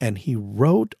 And he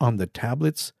wrote on the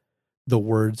tablets the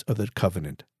words of the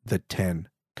covenant, the 10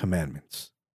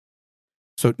 commandments.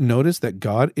 So notice that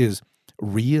God is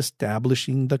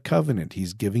reestablishing the covenant.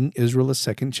 He's giving Israel a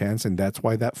second chance, and that's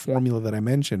why that formula that I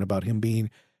mentioned about him being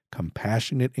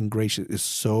compassionate and gracious is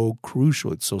so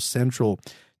crucial. It's so central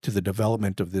to the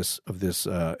development of this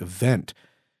event.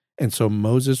 And so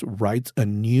Moses writes a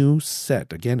new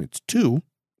set. Again, it's 2.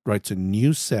 Writes a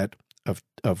new set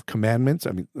of commandments.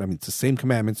 I mean, it's the same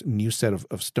commandments, new set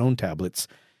of stone tablets.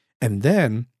 And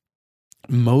then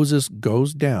Moses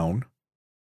goes down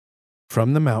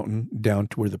from the mountain down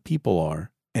to where the people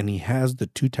are, and he has the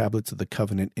 2 tablets of the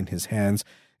covenant in his hands.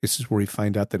 This is where we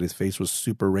find out that his face was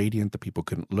super radiant. The people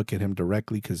couldn't look at him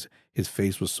directly because his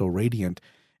face was so radiant.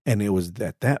 And it was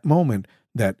at that moment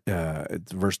that,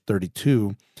 verse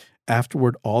 32,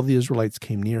 afterward all the Israelites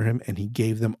came near him, and he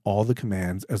gave them all the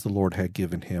commands as the Lord had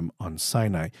given him on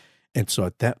Sinai. And so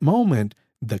at that moment,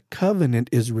 the covenant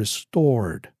is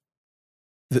restored.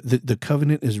 The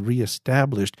covenant is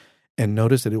reestablished. And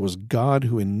notice that it was God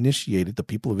who initiated. The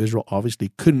people of Israel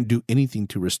obviously couldn't do anything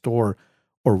to restore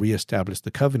or reestablish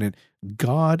the covenant.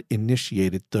 God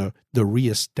initiated the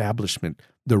reestablishment,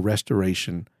 the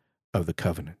restoration of the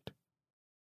covenant.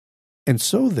 And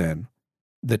so then,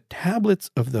 the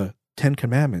tablets of the 10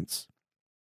 commandments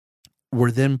were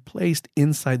then placed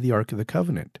inside the Ark of the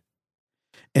Covenant.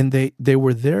 And they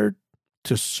were there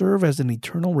to serve as an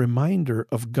eternal reminder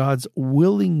of God's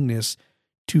willingness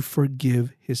to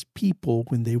forgive his people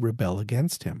when they rebel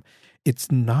against him. It's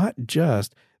not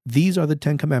just, these are the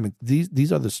 10 commandments.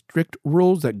 These are the strict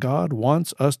rules that God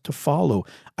wants us to follow.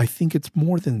 I think it's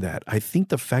more than that. I think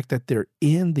the fact that they're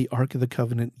in the Ark of the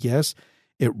Covenant, yes,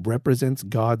 it represents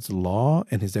God's law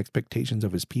and his expectations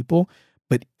of his people.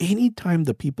 But anytime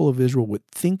the people of Israel would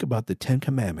think about the 10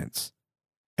 commandments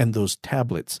and those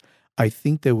tablets, I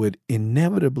think they would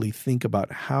inevitably think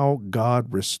about how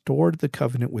God restored the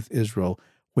covenant with Israel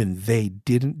when they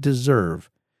didn't deserve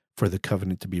for the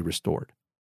covenant to be restored.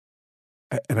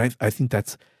 And I think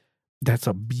that's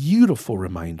a beautiful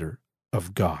reminder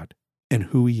of God and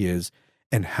who he is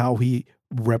and how he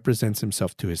represents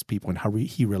himself to his people and how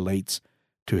he relates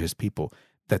to his people.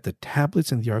 That the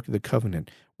tablets in the Ark of the Covenant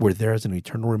were there as an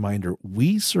eternal reminder.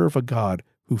 We serve a God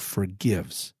who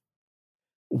forgives.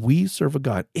 We serve a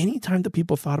God. Anytime the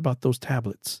people thought about those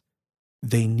tablets,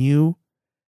 they knew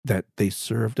that they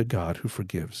served a God who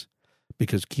forgives.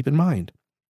 Because keep in mind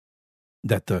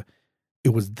that it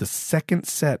was the second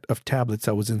set of tablets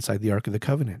that was inside the Ark of the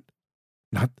Covenant.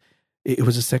 It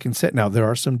was a second set. Now, there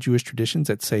are some Jewish traditions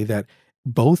that say that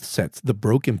both sets, the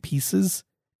broken pieces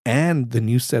and the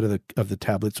new set of the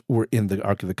tablets, were in the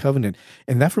Ark of the Covenant.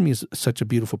 And that for me is such a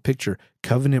beautiful picture.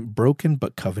 Covenant broken,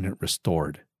 but covenant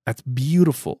restored. That's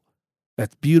beautiful.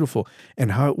 That's beautiful.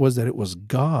 And how it was that it was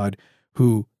God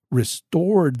who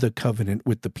restored the covenant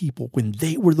with the people when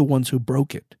they were the ones who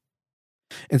broke it.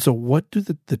 And so what do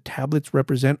the tablets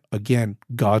represent? Again,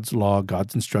 God's law,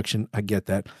 God's instruction. I get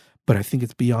that. But I think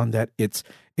it's beyond that. It's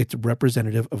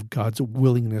representative of God's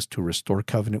willingness to restore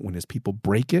covenant when his people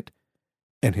break it,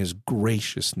 and his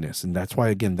graciousness. And that's why,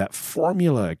 again, that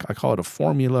formula, I call it a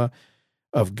formula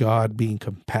of God being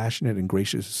compassionate and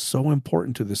gracious, is so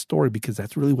important to this story, because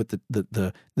that's really what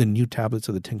the new tablets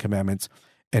of the Ten Commandments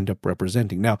end up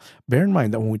representing. Now, bear in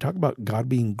mind that when we talk about God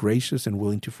being gracious and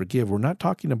willing to forgive, we're not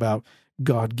talking about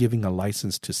God giving a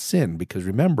license to sin, because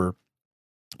remember,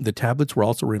 the tablets were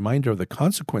also a reminder of the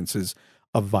consequences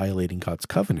of violating God's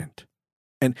covenant.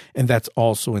 And that's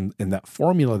also in that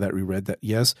formula that we read, that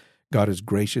yes, God is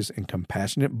gracious and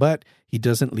compassionate, but he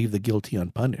doesn't leave the guilty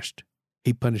unpunished.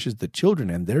 He punishes the children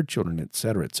and their children, et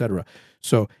cetera, et cetera.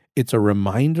 So it's a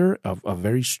reminder, of a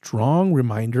very strong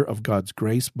reminder of God's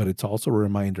grace, but it's also a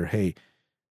reminder, hey,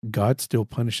 God still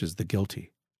punishes the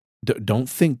guilty. Don't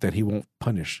think that he won't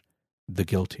punish the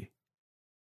guilty.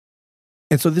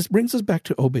 And so this brings us back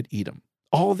to Obed-Edom.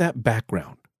 All that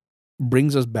background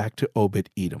brings us back to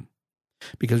Obed-Edom.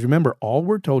 Because remember, all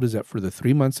we're told is that for the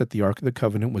 3 months that the Ark of the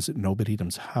Covenant was in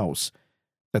Obed-Edom's house,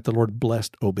 that the Lord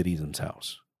blessed Obed-Edom's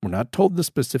house. We're not told the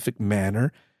specific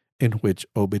manner in which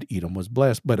Obed-Edom was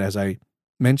blessed, but as I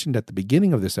mentioned at the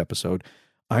beginning of this episode,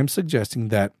 I'm suggesting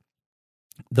that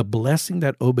the blessing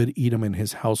that Obed-Edom and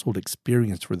his household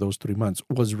experienced for those 3 months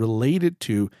was related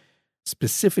to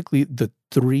specifically the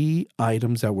 3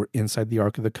 items that were inside the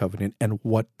Ark of the Covenant and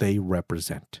what they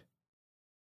represent.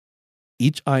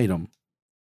 Each item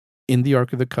in the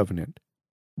Ark of the Covenant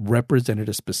represented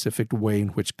a specific way in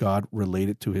which God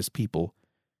related to his people,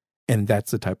 and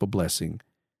that's the type of blessing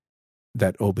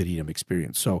that Obed-Edom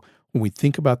experienced. So when we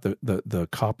think about the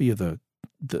copy of the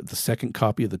second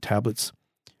copy of the tablets,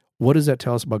 what does that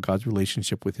tell us about God's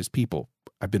relationship with his people?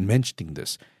 I've been mentioning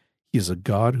this. He is a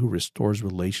God who restores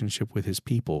relationship with his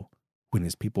people when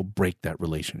his people break that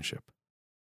relationship.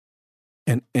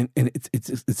 And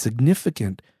it's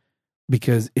significant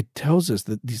because it tells us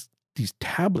that these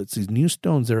tablets, these new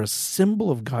stones, they're a symbol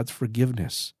of God's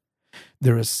forgiveness.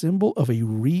 They're a symbol of a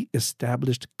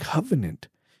reestablished covenant.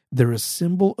 They're a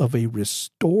symbol of a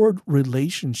restored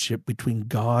relationship between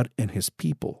God and his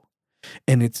people.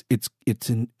 And it's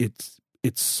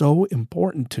so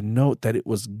important to note that it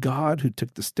was God who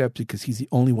took the steps, because he's the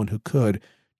only one who could,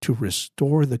 to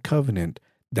restore the covenant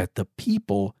that the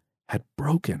people had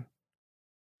broken.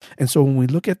 And so when we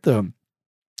look at the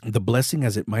blessing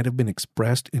as it might have been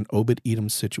expressed in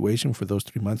Obed-Edom's situation for those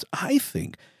 3 months, I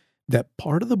think that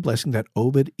part of the blessing that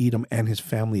Obed-Edom and his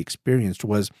family experienced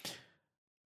was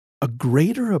a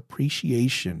greater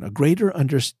appreciation, a greater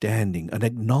understanding, an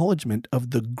acknowledgement of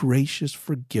the gracious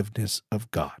forgiveness of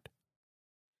God.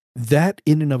 That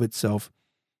in and of itself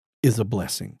is a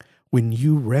blessing. When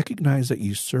you recognize that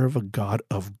you serve a God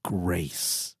of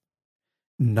grace,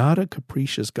 not a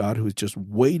capricious God who is just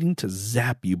waiting to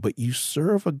zap you, but you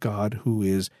serve a God who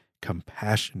is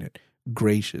compassionate,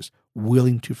 gracious,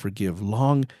 willing to forgive,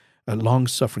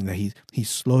 long-suffering, that he's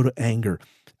slow to anger,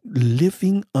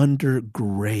 living under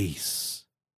grace,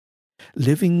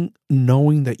 living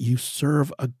knowing that you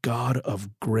serve a God of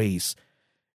grace.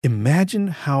 Imagine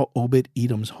how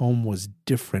Obed-Edom's home was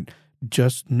different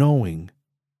just knowing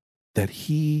that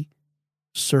he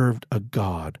served a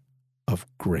God of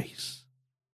grace.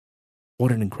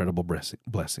 What an incredible blessing.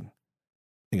 I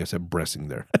think I said blessing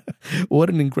there. What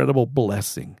an incredible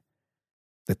blessing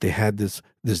that they had this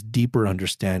deeper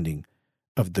understanding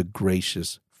of the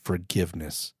gracious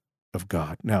forgiveness of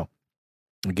God. Now,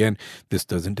 again, this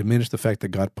doesn't diminish the fact that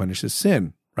God punishes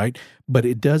sin, right? But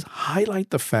it does highlight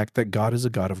the fact that God is a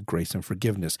God of grace and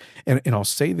forgiveness. And I'll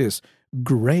say this,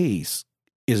 grace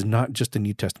is not just a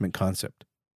New Testament concept.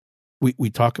 We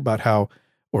talk about how,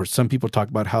 or some people talk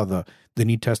about how the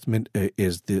New Testament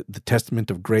is the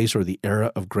testament of grace, or the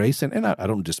era of grace. And I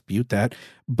don't dispute that,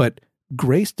 but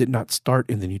grace did not start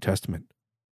in the New Testament.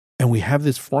 And we have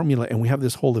this formula and we have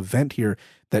this whole event here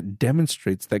that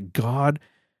demonstrates that God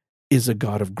is a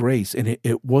God of grace. And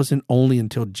it wasn't only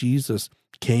until Jesus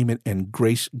came and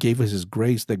grace gave us his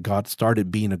grace that God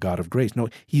started being a God of grace. No,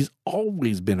 he's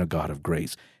always been a God of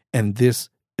grace. And this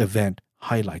event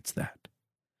highlights that.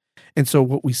 And so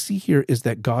what we see here is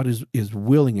that God is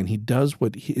willing, and he does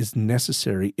what is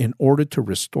necessary in order to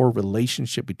restore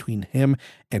relationship between him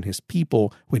and his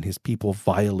people when his people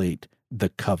violate the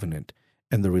covenant.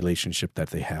 and the relationship that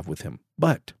they have with him.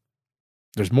 But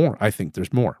there's more. I think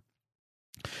there's more.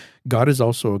 God is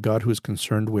also a God who is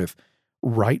concerned with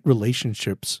right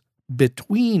relationships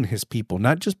between his people,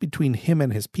 not just between him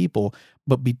and his people,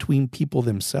 but between people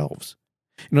themselves.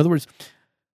 In other words,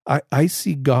 I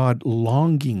see God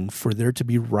longing for there to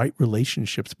be right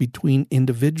relationships between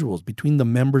individuals, between the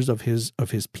members of his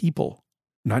people,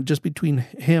 not just between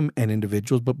him and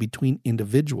individuals, but between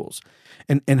individuals.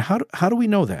 And how do we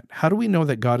know that? How do we know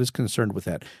that God is concerned with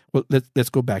that? Well, let's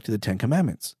go back to the Ten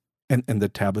Commandments and the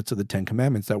tablets of the Ten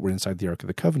Commandments that were inside the Ark of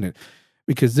the Covenant,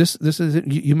 because this is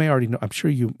you may already know. I'm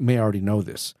sure you may already know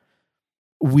this.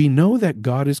 We know that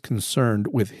God is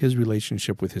concerned with his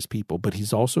relationship with his people, but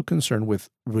he's also concerned with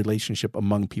relationship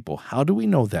among people. How do we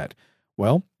know that?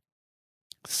 Well,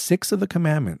 6 of the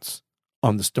commandments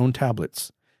on the stone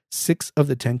tablets, 6 of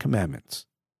the 10 commandments,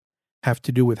 have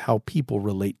to do with how people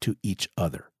relate to each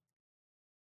other.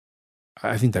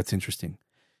 I think that's interesting.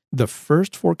 The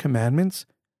first 4 commandments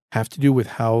have to do with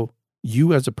how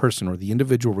you as a person or the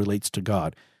individual relates to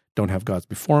God. Don't have gods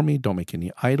before me. Don't make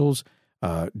any idols.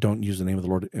 Don't use the name of the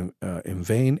Lord in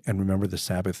vain, and remember the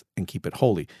Sabbath and keep it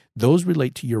holy. Those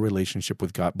relate to your relationship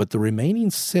with God. But the remaining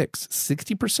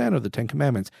 60% of the 10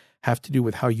 commandments, have to do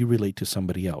with how you relate to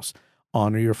somebody else.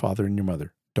 Honor your father and your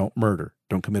mother. Don't murder.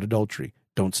 Don't commit adultery.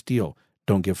 Don't steal.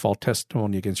 Don't give false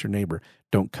testimony against your neighbor.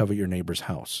 Don't covet your neighbor's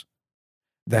house.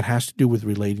 That has to do with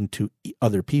relating to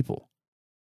other people.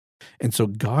 And so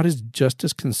God is just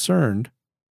as concerned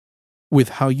with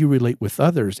how you relate with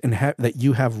others and that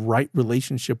you have right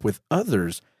relationship with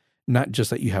others, not just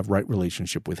that you have right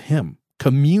relationship with him.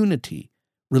 Community,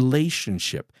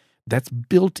 relationship, that's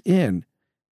built in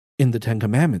the Ten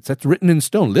Commandments. That's written in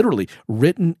stone, literally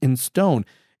written in stone.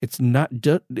 It's not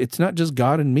just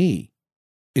God and me.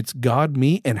 It's God,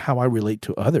 me, and how I relate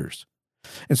to others.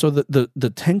 And so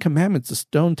the 10 Commandments, the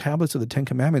stone tablets of the 10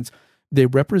 Commandments, they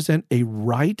represent a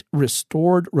right,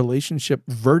 restored relationship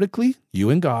vertically, you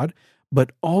and God,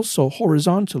 but also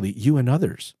horizontally, you and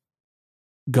others.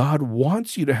 God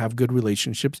wants you to have good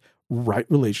relationships, right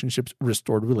relationships,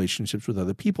 restored relationships with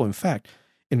other people. In fact,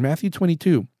 in Matthew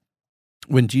 22,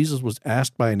 when Jesus was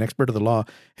asked by an expert of the law,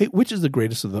 hey, which is the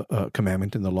greatest of the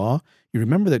commandment in the law? You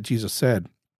remember that Jesus said,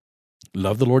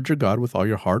 love the Lord your God with all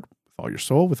your heart, with all your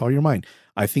soul, with all your mind.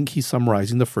 I think he's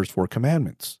summarizing the first 4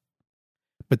 commandments.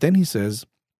 But then he says,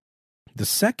 the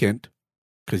second,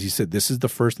 because he said this is the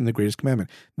first and the greatest commandment.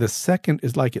 The second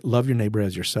is like it, love your neighbor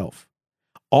as yourself.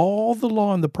 All the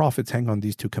law and the prophets hang on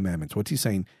these 2 commandments. What's he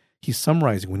saying? He's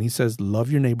summarizing. When he says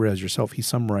love your neighbor as yourself, he's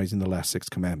summarizing the last 6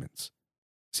 commandments.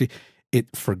 See,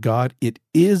 for God, it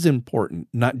is important,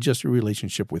 not just your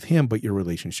relationship with him, but your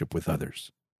relationship with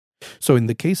others. So in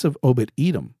the case of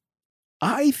Obed-Edom,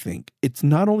 I think it's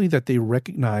not only that they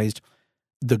recognized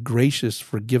the gracious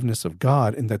forgiveness of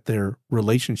God and that their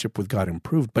relationship with God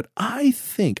improved, but I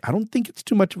don't think it's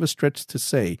too much of a stretch to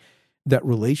say that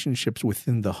relationships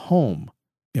within the home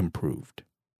improved.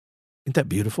 Isn't that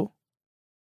beautiful?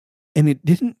 And it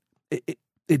didn't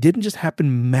just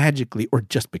happen magically or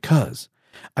just because.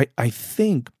 I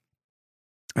think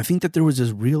that there was this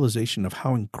realization of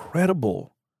how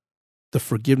incredible the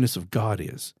forgiveness of God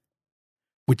is,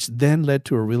 which then led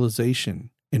to a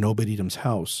realization in Obed-Edom's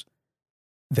house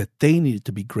that they needed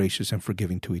to be gracious and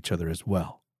forgiving to each other as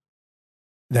well.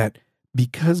 That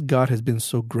because God has been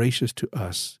so gracious to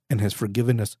us and has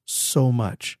forgiven us so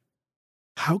much,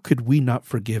 how could we not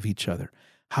forgive each other?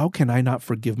 How can I not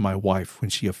forgive my wife when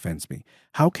she offends me?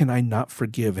 How can I not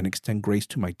forgive and extend grace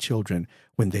to my children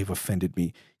when they've offended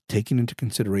me? Taking into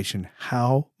consideration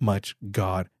how much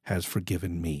God has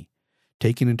forgiven me.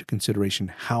 Taking into consideration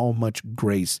how much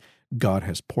grace God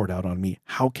has poured out on me.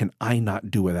 How can I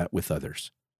not do that with others?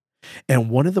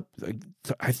 And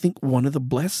I think one of the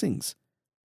blessings,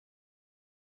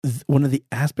 one of the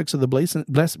aspects of the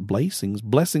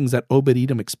blessings that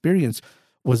Obed-Edom experienced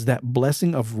was that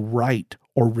blessing of right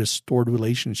or restored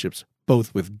relationships,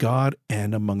 both with God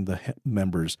and among the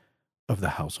members of the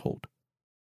household.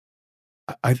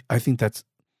 I think that's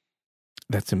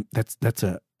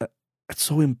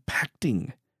so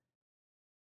impacting,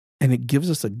 and it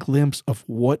gives us a glimpse of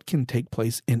what can take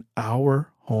place in our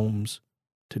homes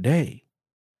today.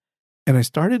 And I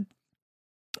started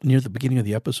near the beginning of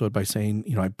the episode by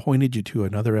saying, I pointed you to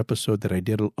another episode that I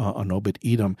did on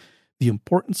Obed-Edom, the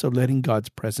importance of letting God's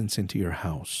presence into your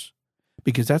house,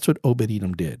 because that's what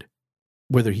Obed-Edom did.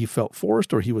 Whether he felt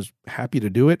forced or he was happy to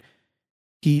do it,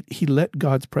 he let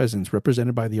God's presence,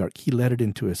 represented by the ark, he let it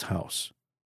into his house.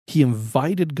 He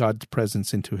invited God's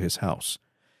presence into his house,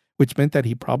 which meant that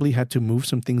he probably had to move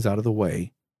some things out of the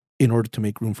way in order to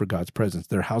make room for God's presence.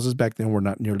 Their houses back then were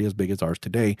not nearly as big as ours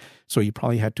today, so he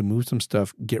probably had to move some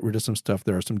stuff, get rid of some stuff.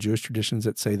 There are some Jewish traditions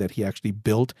that say that he actually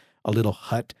built a little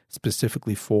hut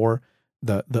specifically for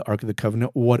the Ark of the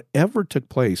Covenant. Whatever took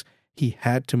place, he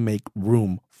had to make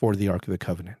room for the Ark of the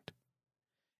Covenant.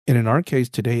 And in our case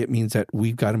today, it means that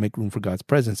we've got to make room for God's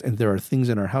presence, and there are things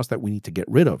in our house that we need to get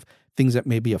rid of, things that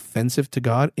may be offensive to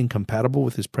God, incompatible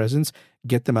with his presence.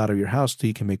 Get them out of your house so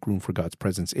you can make room for God's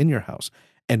presence in your house.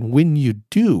 And when you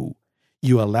do,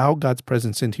 you allow God's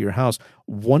presence into your house,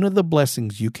 one of the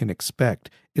blessings you can expect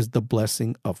is the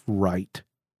blessing of right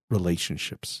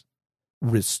relationships,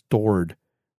 restored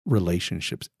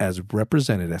relationships, as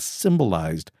represented, as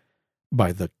symbolized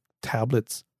by the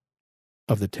tablets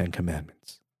of the Ten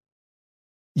Commandments.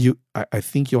 I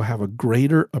think you'll have a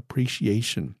greater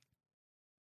appreciation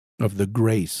of the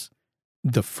grace,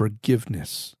 the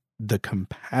forgiveness, the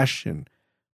compassion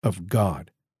of God.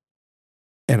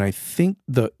 And I think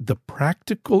the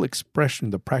practical expression,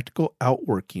 the practical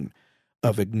outworking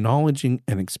of acknowledging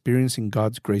and experiencing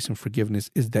God's grace and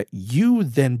forgiveness is that you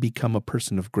then become a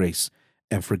person of grace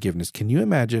and forgiveness. Can you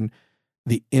imagine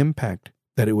the impact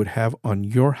that it would have on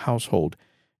your household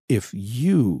if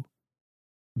you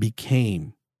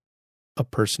became a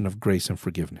person of grace and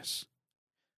forgiveness?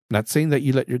 Not saying that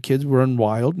you let your kids run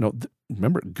wild. No,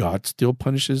 remember, God still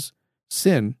punishes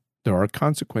sin. There are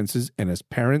consequences, and as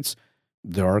parents,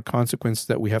 there are consequences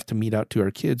that we have to mete out to our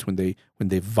kids when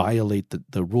they violate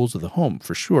the rules of the home,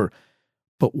 for sure.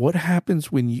 But what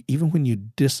happens when you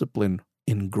discipline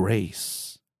in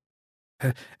grace?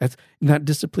 That's not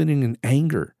disciplining in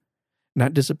anger,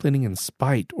 not disciplining in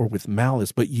spite or with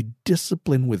malice, but you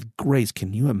discipline with grace.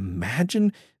 Can you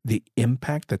imagine the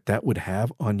impact that would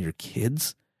have on your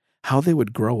kids? How they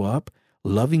would grow up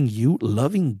loving you,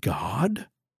 loving God?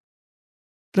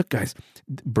 Look, guys,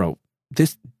 bro,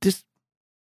 this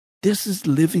is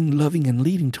living, loving, and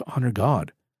leading to honor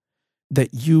God.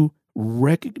 That you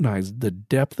recognize the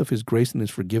depth of his grace and his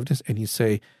forgiveness, and you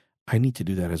say, I need to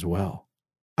do that as well.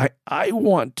 I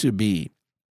want to be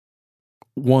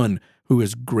one who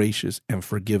is gracious and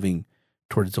forgiving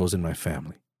towards those in my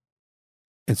family.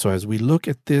 And so as we look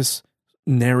at this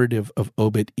narrative of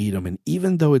Obed-Edom, and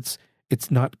even though it's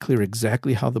not clear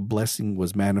exactly how the blessing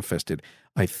was manifested,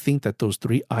 I think that those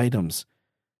three items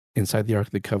inside the Ark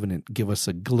of the Covenant give us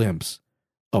a glimpse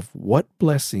of what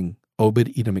blessing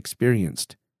Obed-Edom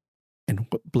experienced and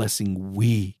what blessing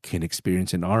we can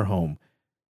experience in our home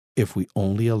if we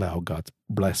only allow God's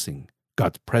blessing,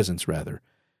 God's presence rather,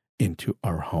 into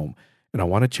our home. And I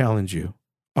want to challenge you.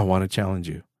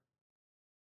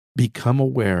 Become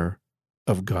aware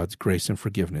of God's grace and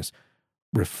forgiveness.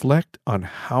 Reflect on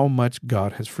how much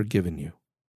God has forgiven you.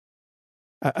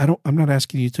 I'm not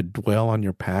asking you to dwell on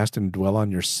your past and dwell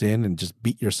on your sin and just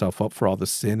beat yourself up for all the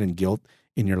sin and guilt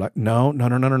in your life.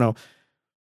 No.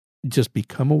 Just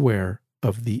become aware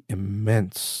of the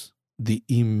immense, the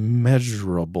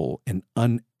immeasurable and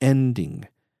unending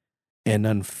and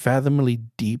unfathomably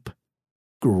deep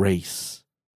grace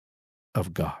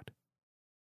of God.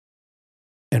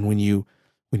 And when you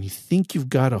think you've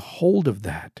got a hold of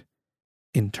that,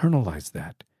 internalize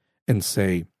that and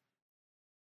say,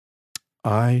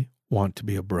 I want to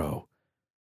be a bro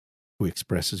who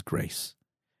expresses grace.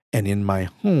 And in my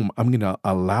home, I'm going to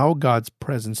allow God's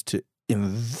presence to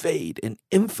invade and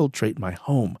infiltrate my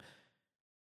home.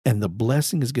 And the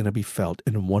blessing is going to be felt.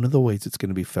 And one of the ways it's going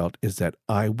to be felt is that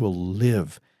I will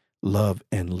live, love,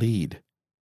 and lead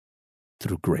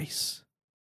through grace.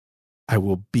 I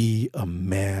will be a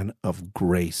man of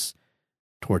grace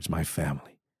towards my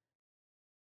family.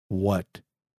 What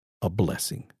a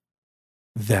blessing.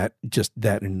 That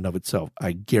in and of itself,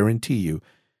 I guarantee you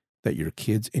that your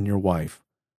kids and your wife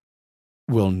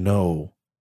will know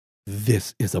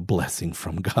this is a blessing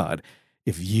from God.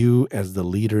 If you, as the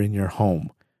leader in your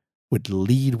home, would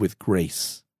lead with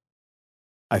grace,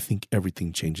 I think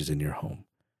everything changes in your home.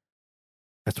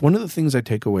 That's one of the things I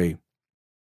take away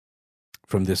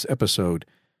from this episode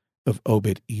of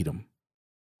Obed-Edom.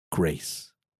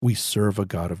 Grace. We serve a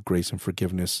God of grace and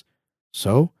forgiveness.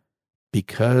 So,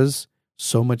 because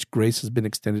so much grace has been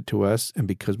extended to us, and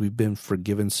because we've been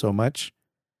forgiven so much,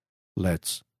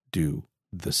 let's do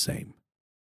the same.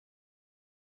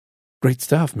 Great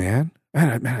stuff, man.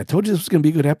 Man, I told you this was going to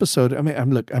be a good episode. I mean,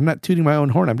 I'm not tooting my own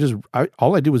horn.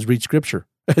 All I did was read scripture.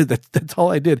 That's all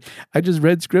I did. I just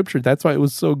read scripture. That's why it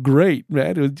was so great,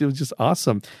 man. It was just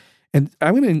awesome. And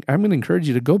I'm going to encourage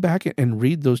you to go back and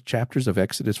read those chapters of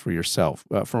Exodus for yourself,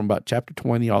 from about chapter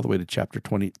 20 all the way to chapter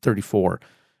 34.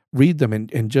 Read them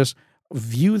and just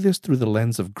view this through the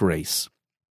lens of grace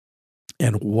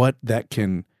and what that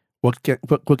can What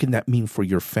can that mean for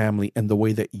your family and the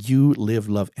way that you live,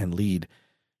 love, and lead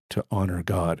to honor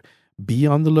God? Be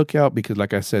on the lookout because,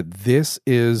 like I said, this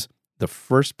is the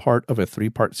first part of a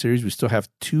 3-part series. We still have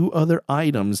 2 other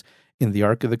items in the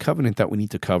Ark of the Covenant that we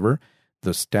need to cover: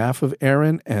 the staff of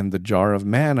Aaron and the jar of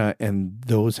manna, and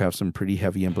those have some pretty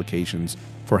heavy implications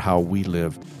for how we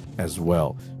live as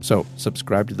well. So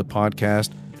subscribe to the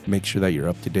podcast. Make sure that you're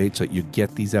up to date so that you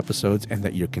get these episodes and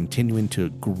that you're continuing to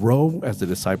grow as a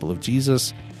disciple of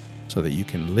Jesus so that you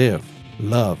can live,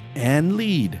 love, and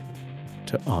lead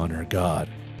to honor God.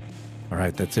 All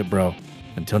right, that's it, bro.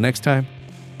 Until next time,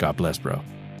 God bless, bro.